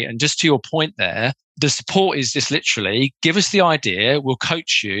rotate. And just to your point there, the support is just literally give us the idea, we'll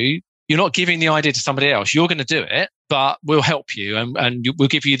coach you. You're not giving the idea to somebody else. You're going to do it, but we'll help you and we'll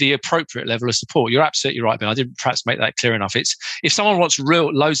give you the appropriate level of support. You're absolutely right, Ben. I didn't perhaps make that clear enough. It's if someone wants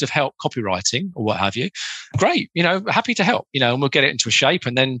loads of help copywriting or what have you, great. Happy to help. And we'll get it into a shape.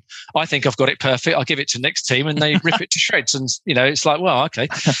 And then I think I've got it perfect. I'll give it to the next team and they rip it to shreds. And it's like, well, okay.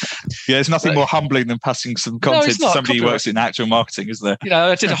 Yeah, there's nothing more humbling than passing some content to somebody who works in actual marketing, is there?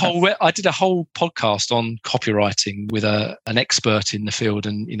 I did a whole podcast on copywriting with an expert in the field,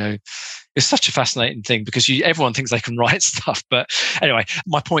 and it's such a fascinating thing because everyone thinks they can write stuff. But anyway,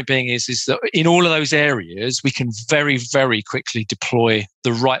 my point being is that in all of those areas, we can very, very quickly deploy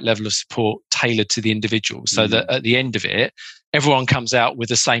the right level of support tailored to the individual so that at the end of it, everyone comes out with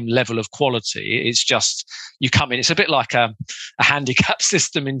the same level of quality. It's just you come in. It's a bit like a handicap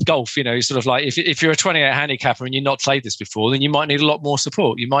system in golf. Sort of like if you're a 28 handicapper and you've not played this before, then you might need a lot more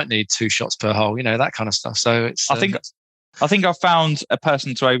support. You might need 2 shots per hole, that kind of stuff. So it's I think I've found a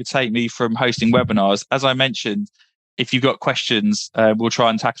person to overtake me from hosting webinars. As I mentioned, if you've got questions, we'll try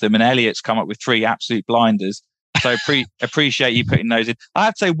and tackle them. And Elliot's come up with 3 absolute blinders. So appreciate you putting those in. I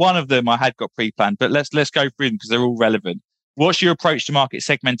have to say one of them I had got pre-planned, but let's go through them because they're all relevant. What's your approach to market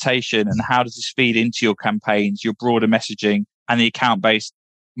segmentation and how does this feed into your campaigns, your broader messaging and the account-based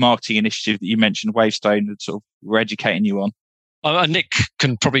marketing initiative that you mentioned, Wavestone, that sort of we're educating you on? Nick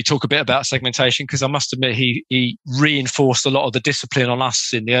can probably talk a bit about segmentation because I must admit he reinforced a lot of the discipline on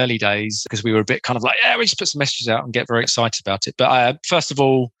us in the early days because we were a bit kind of like, we just put some messages out and get very excited about it. But first of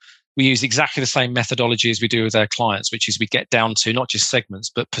all, we use exactly the same methodology as we do with our clients, which is we get down to not just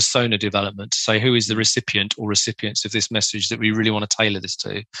segments, but persona development to say who is the recipient or recipients of this message that we really want to tailor this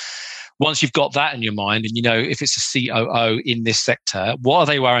to. Once you've got that in your mind and if it's a COO in this sector, what are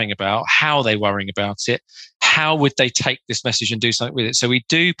they worrying about? How are they worrying about it? How would they take this message and do something with it? So we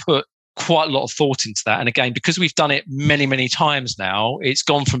do put quite a lot of thought into that. And again, because we've done it many, many times now, it's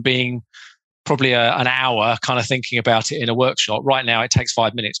gone from being probably an hour kind of thinking about it in a workshop. Right now, it takes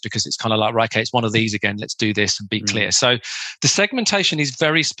 5 minutes because it's kind of like, right, okay, it's one of these again. Let's do this and be clear. So the segmentation is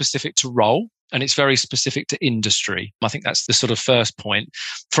very specific to role and it's very specific to industry. I think that's the sort of first point.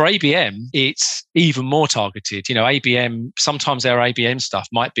 For ABM, it's even more targeted. ABM, sometimes our ABM stuff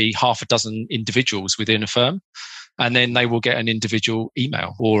might be half a dozen individuals within a firm. And then they will get an individual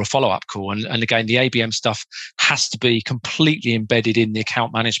email or a follow-up call. And again, the ABM stuff has to be completely embedded in the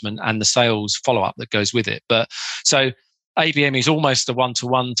account management and the sales follow-up that goes with it. But so ABM is almost a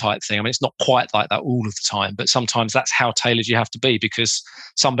one-to-one type thing. I mean, it's not quite like that all of the time, but sometimes that's how tailored you have to be because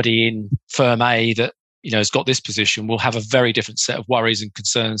somebody in firm A that has got this position will have a very different set of worries and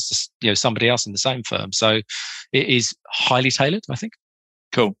concerns to somebody else in the same firm. So it is highly tailored, I think.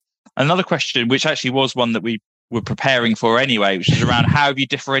 Cool. Another question, which actually was one that we were preparing for anyway, which is around how have you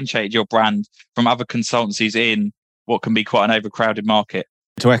differentiated your brand from other consultancies in what can be quite an overcrowded market?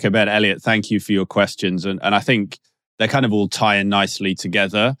 To echo Ben, Elliot, thank you for your questions. And I think they kind of all tie in nicely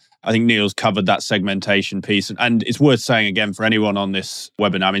together. I think Neil's covered that segmentation piece. And it's worth saying again for anyone on this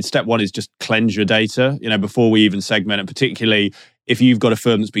webinar, I mean, step 1 is just cleanse your data, before we even segment it, particularly if you've got a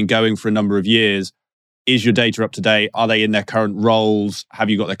firm that's been going for a number of years. Is your data up to date? Are they in their current roles? Have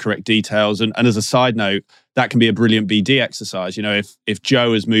you got the correct details? And as a side note, that can be a brilliant BD exercise. If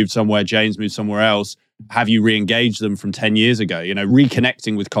Joe has moved somewhere, Jane's moved somewhere else, have you re-engaged them from 10 years ago?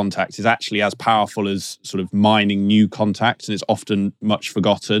 Reconnecting with contacts is actually as powerful as sort of mining new contacts, and it's often much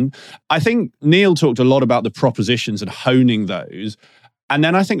forgotten. I think Neil talked a lot about the propositions and honing those. And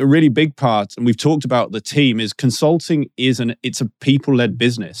then I think a really big part, and we've talked about the team, is consulting it's a people-led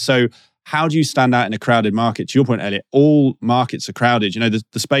business. So how do you stand out in a crowded market? To your point, Elliot, all markets are crowded.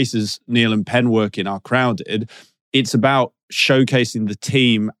 The spaces Neil and Penn work in are crowded. It's about showcasing the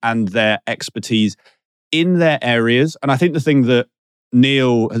team and their expertise in their areas. And I think the thing that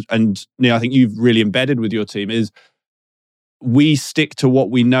Neil, I think you've really embedded with your team is we stick to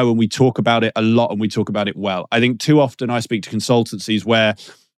what we know and we talk about it a lot and we talk about it well. I think too often I speak to consultancies where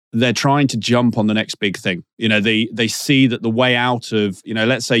they're trying to jump on the next big thing. They see that the way out of,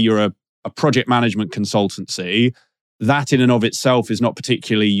 let's say you're a project management consultancy, that in and of itself is not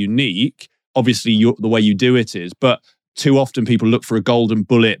particularly unique. Obviously, the way you do it is, but too often people look for a golden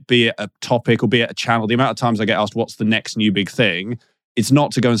bullet, be it a topic or be it a channel. The amount of times I get asked, what's the next new big thing? It's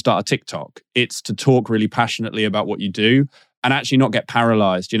not to go and start a TikTok. It's to talk really passionately about what you do and actually not get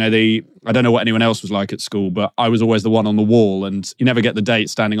paralyzed. I don't know what anyone else was like at school, but I was always the one on the wall and you never get the date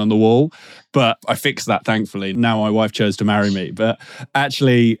standing on the wall. But I fixed that, thankfully. Now my wife chose to marry me. But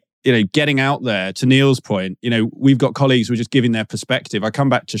actually, getting out there, to Neil's point, we've got colleagues who are just giving their perspective. I come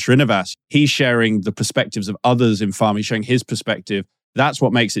back to Srinivas. He's sharing the perspectives of others in pharma. He's showing his perspective. That's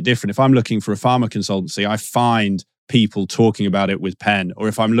what makes it different. If I'm looking for a pharma consultancy, I find people talking about it with pen. Or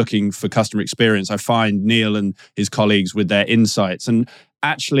if I'm looking for customer experience, I find Neil and his colleagues with their insights. And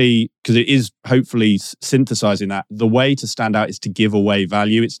actually, because it is hopefully synthesizing that, the way to stand out is to give away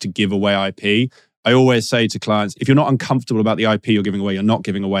value. It's to give away IP. I always say to clients, if you're not uncomfortable about the IP you're giving away, you're not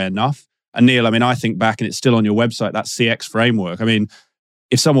giving away enough. And Neil, I think back, and it's still on your website, that CX framework.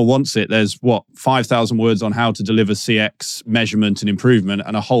 If someone wants it, there's 5,000 words on how to deliver CX measurement and improvement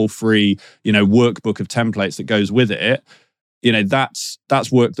and a whole free, workbook of templates that goes with it.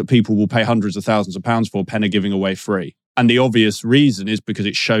 That's work that people will pay hundreds of thousands of pounds for, Penn are giving away free. And the obvious reason is because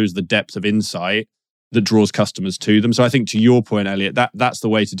it shows the depth of insight that draws customers to them. So I think to your point, Elliot, that's the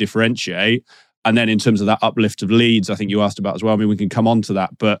way to differentiate. And then in terms of that uplift of leads, I think you asked about as well. We can come on to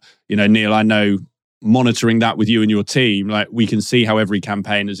that. But, Neil, I know monitoring that with you and your team, we can see how every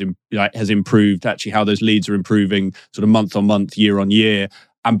campaign has improved, actually how those leads are improving sort of month on month, year on year,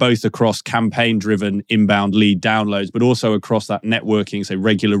 and both across campaign-driven inbound lead downloads, but also across that networking, say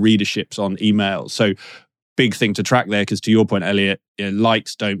regular readerships on emails. So big thing to track there, because to your point, Elliot,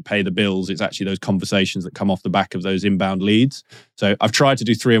 likes don't pay the bills. It's actually those conversations that come off the back of those inbound leads. So I've tried to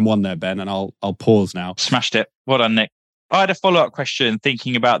do 3 in 1 there, Ben, and I'll pause now. Smashed it. Well done, Nick. I had a follow-up question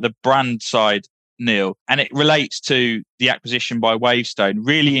thinking about the brand side, Neil, and it relates to the acquisition by Wavestone.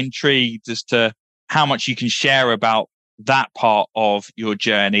 Really intrigued as to how much you can share about that part of your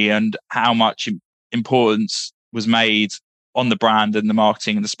journey and how much importance was made on the brand and the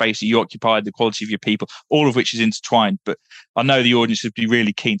marketing and the space that you occupied, the quality of your people, all of which is intertwined. But I know the audience would be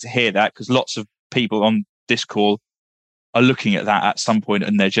really keen to hear that, because lots of people on this call are looking at that at some point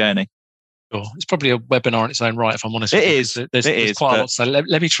in their journey. Sure. It's probably a webinar in its own right, if I'm honest. There's quite a lot to say.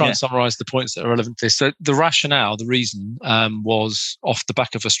 Let me try and summarize the points that are relevant to this. So the rationale, the reason was off the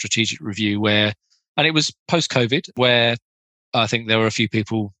back of a strategic review and it was post-COVID, where I think there were a few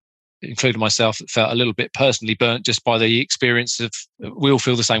people, including myself, that felt a little bit personally burnt just by the experience of, we all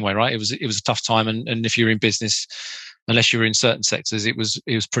feel the same way, right? It was a tough time. And if you're in business, unless you're in certain sectors, it was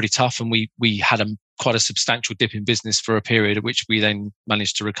pretty tough. And we had quite a substantial dip in business for a period at which we then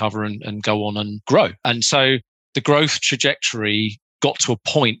managed to recover and go on and grow. And so the growth trajectory got to a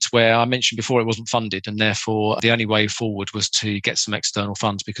point where I mentioned before it wasn't funded, and therefore the only way forward was to get some external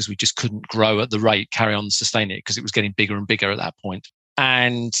funds, because we just couldn't grow at the rate, carry on sustaining it, because it was getting bigger and bigger at that point.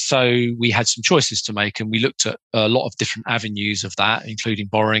 And so we had some choices to make, and we looked at a lot of different avenues of that, including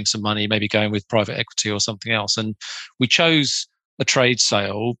borrowing some money, maybe going with private equity or something else. And we chose a trade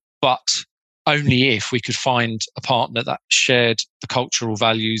sale, but only if we could find a partner that shared the cultural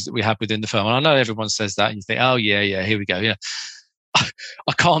values that we have within the firm. And I know everyone says that, and you think, oh yeah, here we go. Yeah.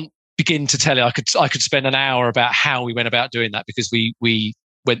 I can't begin to tell you. I could spend an hour about how we went about doing that, because we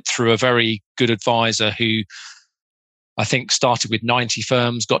went through a very good advisor who I think started with 90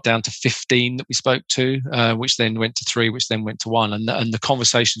 firms, got down to 15 that we spoke to, which then went to 3, which then went to 1. And the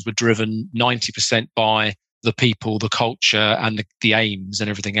conversations were driven 90% by the people, the culture, and the aims and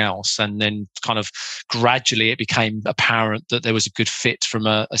everything else. And then kind of gradually it became apparent that there was a good fit from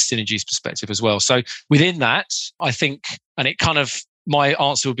a synergies perspective as well. So within that, I think, and it kind of, my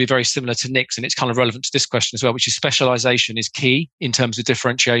answer would be very similar to Nick's, and it's kind of relevant to this question as well, which is specialization is key in terms of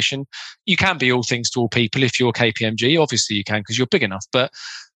differentiation. You can be all things to all people. If you're KPMG, obviously you can, because you're big enough, but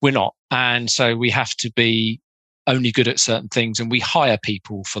we're not. And so we have to be only good at certain things, and we hire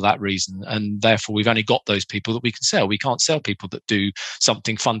people for that reason. And therefore we've only got those people that we can sell. We can't sell people that do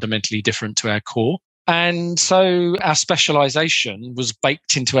something fundamentally different to our core. And so our specialization was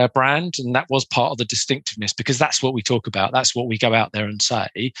baked into our brand, and that was part of the distinctiveness, because that's what we talk about. That's what we go out there and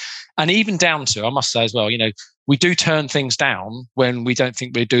say. And even down to, I must say as well, we do turn things down when we don't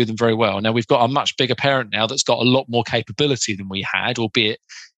think we do them very well. Now we've got a much bigger parent now that's got a lot more capability than we had, albeit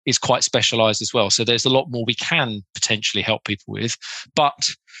is quite specialized as well. So there's a lot more we can potentially help people with. But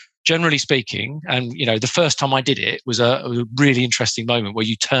generally speaking, and the first time I did it was a really interesting moment where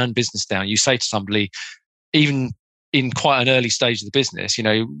you turn business down. You say to somebody, even in quite an early stage of the business,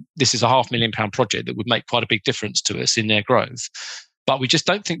 this is a £500,000 project that would make quite a big difference to us in their growth. But we just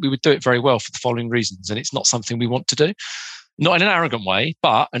don't think we would do it very well for the following reasons. And it's not something we want to do. Not in an arrogant way,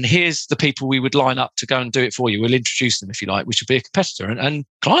 and here's the people we would line up to go and do it for you. We'll introduce them, if you like, which would be a competitor. And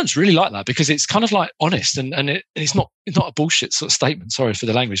clients really like that because it's kind of like honest and it's not a bullshit sort of statement. Sorry for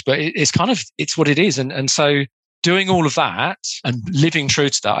the language, but it's what it is. And so doing all of that and living true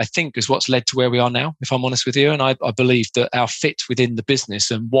to that, I think, is what's led to where we are now, if I'm honest with you. And I believe that our fit within the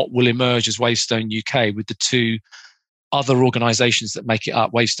business and what will emerge as Wavestone UK with the two other organisations that make it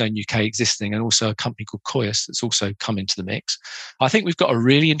up, Wavestone UK existing, and also a company called Koyas that's also come into the mix. I think we've got a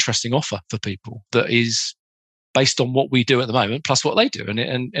really interesting offer for people that is based on what we do at the moment, plus what they do, and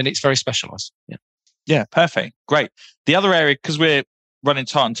it's very specialised. Yeah, perfect, great. The other area, because we're running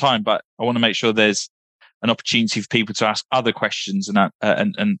tight on time, but I want to make sure there's an opportunity for people to ask other questions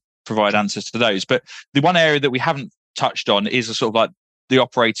and provide answers to those. But the one area that we haven't touched on is a sort of like the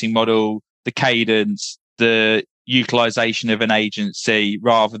operating model, the cadence, the utilization of an agency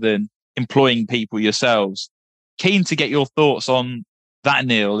rather than employing people yourselves. Keen to get your thoughts on that,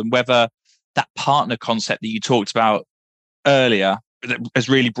 Neil, and whether that partner concept that you talked about earlier has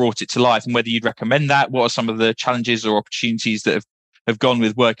really brought it to life, and whether you'd recommend that. What are some of the challenges or opportunities that have gone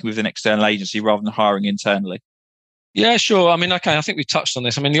with working with an external agency rather than hiring internally? Yeah, sure. I mean, okay, I think we've touched on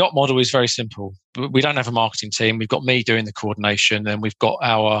this. I mean, the op model is very simple. We don't have a marketing team. We've got me doing the coordination, and we've got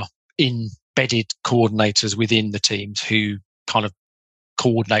our embedded coordinators within the teams who kind of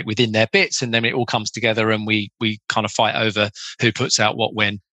coordinate within their bits, and then it all comes together and we kind of fight over who puts out what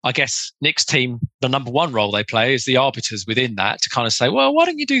when. I guess Nick's team, the number one role they play is the arbiters within that to kind of say, well, why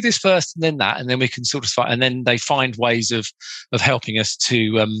don't you do this first and then that, and then we can sort of fight. And then they find ways of helping us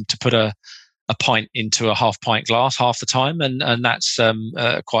to put a pint into a half pint glass half the time, and that's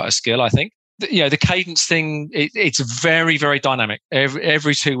quite a skill, I think. The cadence thing, it's very, very dynamic.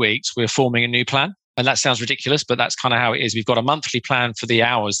 Every 2 weeks, we're forming a new plan. And that sounds ridiculous, but that's kind of how it is. We've got a monthly plan for the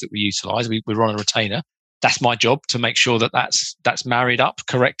hours that we utilize. We're on a retainer. That's my job, to make sure that that's married up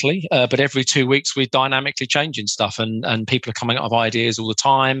correctly. But every 2 weeks, we're dynamically changing stuff, and people are coming up with ideas all the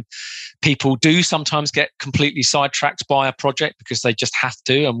time. People do sometimes get completely sidetracked by a project because they just have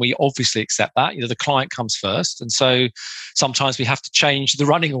to, and we obviously accept that. The client comes first, and so sometimes we have to change the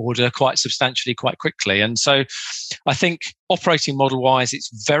running order quite substantially, quite quickly. And so I think operating model-wise,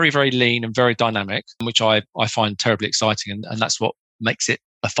 it's very, very lean and very dynamic, which I find terribly exciting, and that's what makes it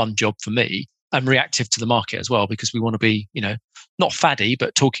a fun job for me. And reactive to the market as well, because we want to be, not faddy,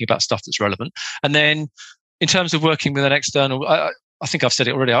 but talking about stuff that's relevant. And then in terms of working with an external, I think I've said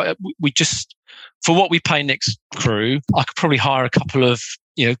it already. We just, for what we pay Nick's crew, I could probably hire a couple of,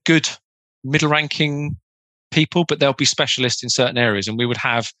 good middle ranking people, but they'll be specialists in certain areas. And we would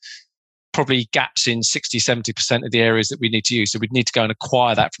have probably gaps in 60, 70% of the areas that we need to use. So we'd need to go and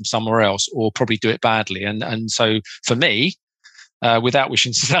acquire that from somewhere else, or probably do it badly. And so for me, without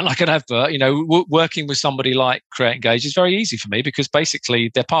wishing to sound like an advert, working with somebody like Create Engage is very easy for me, because basically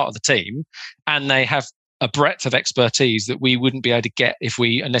they're part of the team and they have a breadth of expertise that we wouldn't be able to get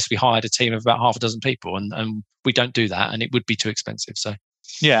unless we hired a team of about half a dozen people, and we don't do that, and it would be too expensive. So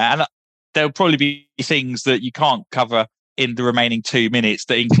yeah, and there'll probably be things that you can't cover in the remaining 2 minutes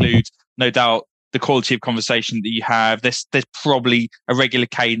that include, no doubt, the quality of conversation that you have. There's probably a regular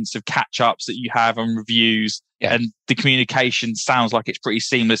cadence of catch-ups that you have and reviews. Yeah. And the communication sounds like it's pretty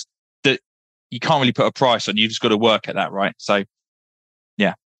seamless, that you can't really put a price on. You've just got to work at that, right? So,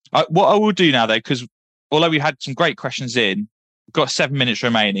 yeah. What I will do now, though, because although we had some great questions in, we've got 7 minutes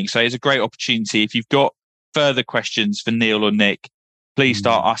remaining. So it's a great opportunity. If you've got further questions for Neil or Nick, please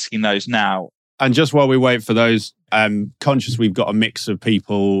start asking those now. And just while we wait for those, conscious we've got a mix of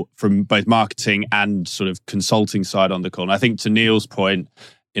people from both marketing and sort of consulting side on the call. And I think to Neil's point,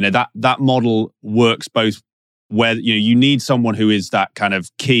 that model works both where you need someone who is that kind of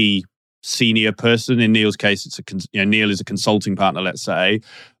key senior person. In Neil's case, it's Neil is a consulting partner, let's say.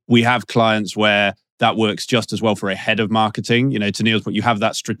 We have clients where that works just as well for a head of marketing. To Neil's point, you have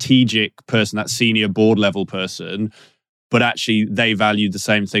that strategic person, that senior board level person, but actually they value the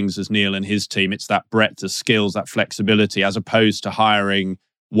same things as Neil and his team. It's that breadth of skills, that flexibility, as opposed to hiring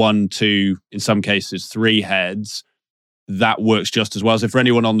 1, 2, in some cases 3 heads. That works just as well. So for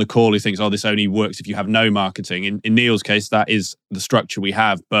anyone on the call who thinks, this only works if you have no marketing, in Neil's case, that is the structure we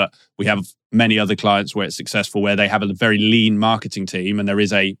have. But we have many other clients where it's successful, where they have a very lean marketing team, and there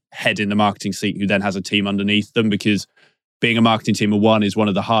is a head in the marketing seat who then has a team underneath them, because being a marketing team of one is one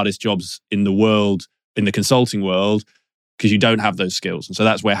of the hardest jobs in the world, in the consulting world, because you don't have those skills. And so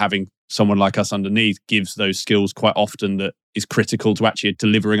that's where having someone like us underneath gives those skills quite often that is critical to actually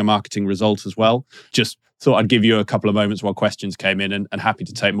delivering a marketing result as well. Just thought I'd give you a couple of moments while questions came in, and happy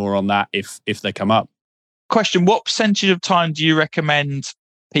to take more on that if they come up. Question, what percentage of time do you recommend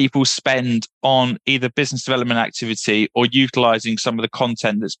people spend on either business development activity or utilizing some of the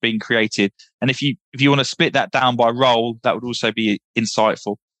content that's been created? And if you want to split that down by role, that would also be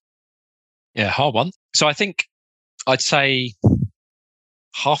insightful. Yeah, hard one. So I think I'd say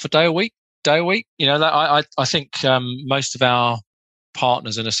half a day a week. You know, I think most of our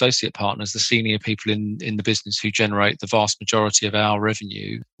partners and associate partners, the senior people in the business who generate the vast majority of our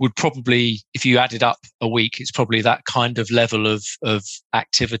revenue, would probably, if you added up a week, it's probably that kind of level of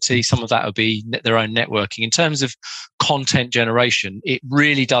activity. Some of that would be their own networking. In terms of content generation, it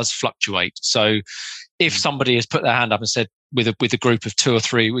really does fluctuate. So if somebody has put their hand up and said, with a group of 2 or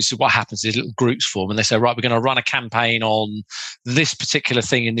 3, which is what happens, is little groups form, and they say, right, we're going to run a campaign on this particular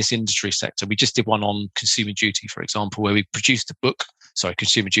thing in this industry sector. We just did one on consumer duty, for example, where we produced a book. Sorry,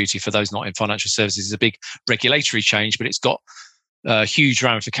 consumer duty, for those not in financial services, is a big regulatory change, but it's got huge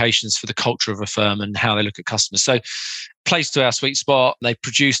ramifications for the culture of a firm and how they look at customers. So plays to our sweet spot. They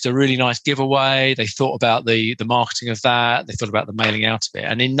produced a really nice giveaway. They thought about the marketing of that. They thought about the mailing out of it.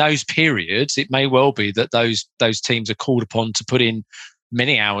 And in those periods, it may well be that those teams are called upon to put in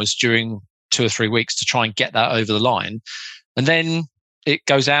many hours during 2 or 3 weeks to try and get that over the line. And then it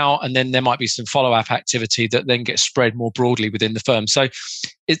goes out, and then there might be some follow-up activity that then gets spread more broadly within the firm. So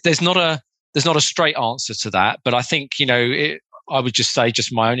there's not a straight answer to that, but I think, you know, I would just say,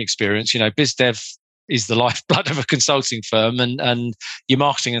 just my own experience, you know, biz dev is the lifeblood of a consulting firm, and your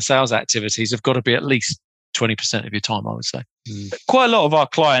marketing and sales activities have got to be at least 20% of your time, I would say. Quite a lot of our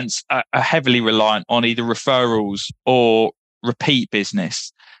clients are heavily reliant on either referrals or repeat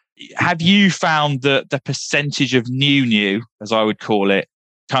business. Have you found that the percentage of new, as I would call it,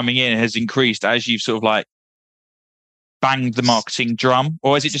 coming in has increased as you've sort of like banged the marketing drum,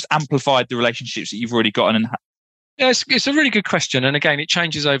 or has it just amplified the relationships that you've already got? And yeah, it's a really good question. And again, it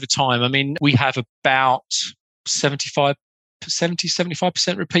changes over time. I mean, we have about 75%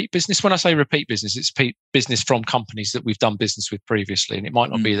 repeat business. When I say repeat business, it's business from companies that we've done business with previously. And it might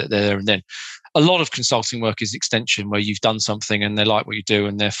not be that they're there and then. A lot of consulting work is extension, where you've done something and they like what you do,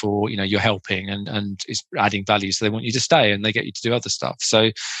 and therefore, you know, you're helping and it's adding value. So they want you to stay and they get you to do other stuff.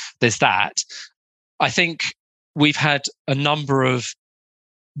 So there's that. I think we've had a number of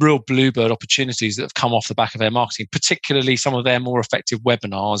real bluebird opportunities that have come off the back of their marketing, particularly some of their more effective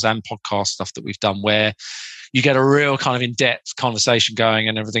webinars and podcast stuff that we've done, where you get a real kind of in-depth conversation going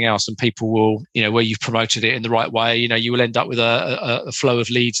and everything else, and people will, you know, where you've promoted it in the right way, you know, you will end up with a flow of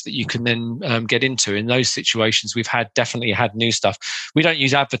leads that you can then get into. In those situations, we've definitely had new stuff. We don't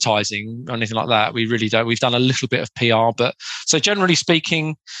use advertising or anything like that. We really don't. We've done a little bit of PR, but so generally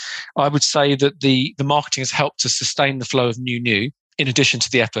speaking, I would say that the marketing has helped to sustain the flow of new in addition to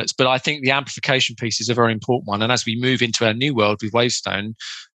the efforts. But I think the amplification piece is a very important one. And as we move into our new world with Wavestone,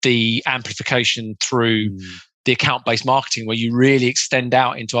 the amplification through the account-based marketing, where you really extend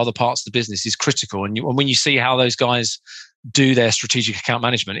out into other parts of the business, is critical. And when you see how those guys do their strategic account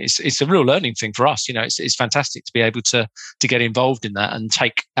management, it's a real learning thing for us. You know, it's fantastic to be able to get involved in that and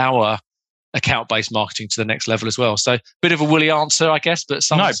take our account-based marketing to the next level as well. So, bit of a woolly answer, I guess, but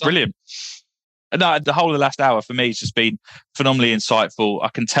brilliant. No, the whole of the last hour for me has just been phenomenally insightful. I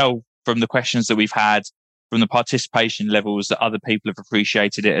can tell from the questions that we've had, from the participation levels, that other people have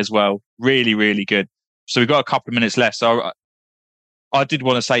appreciated it as well. Really, really good. So we've got a couple of minutes left. So I did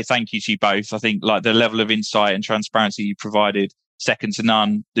want to say thank you to you both. I think like the level of insight and transparency you provided, second to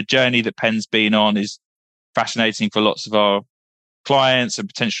none. The journey that Penn's been on is fascinating for lots of our clients and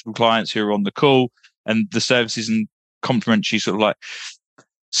potential clients who are on the call, and the services and complementary sort of like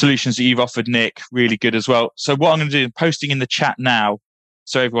solutions that you've offered, Nick, really good as well. So what I'm going to do is posting in the chat now.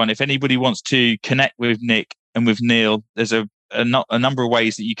 So everyone, if anybody wants to connect with Nick and with Neil, there's a number of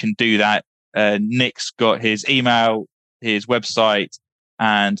ways that you can do that. Nick's got his email, his website,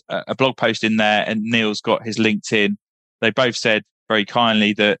 and a blog post in there, and Neil's got his LinkedIn. They both said very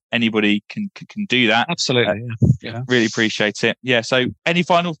kindly that anybody can do that. Absolutely. Yeah. Really appreciate it. Yeah. So any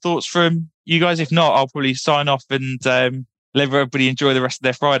final thoughts from you guys? If not, I'll probably sign off and let everybody enjoy the rest of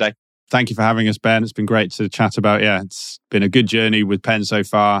their Friday. Thank you for having us, Ben. It's been great to chat about. Yeah, it's been a good journey with Penn so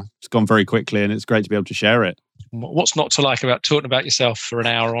far. It's gone very quickly, and it's great to be able to share it. What's not to like about talking about yourself for an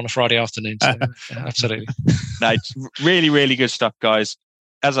hour on a Friday afternoon? So, yeah, absolutely. No, it's really, really good stuff, guys.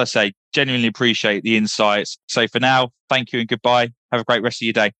 As I say, genuinely appreciate the insights. So for now, thank you and goodbye. Have a great rest of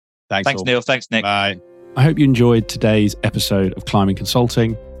your day. Thanks Neil. Thanks, Nick. Bye. I hope you enjoyed today's episode of Climbing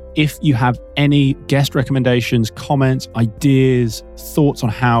Consulting. If you have any guest recommendations, comments, ideas, thoughts on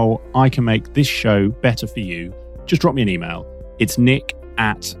how I can make this show better for you, just drop me an email. It's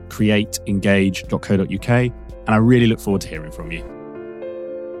nick@createengage.co.uk, and I really look forward to hearing from you.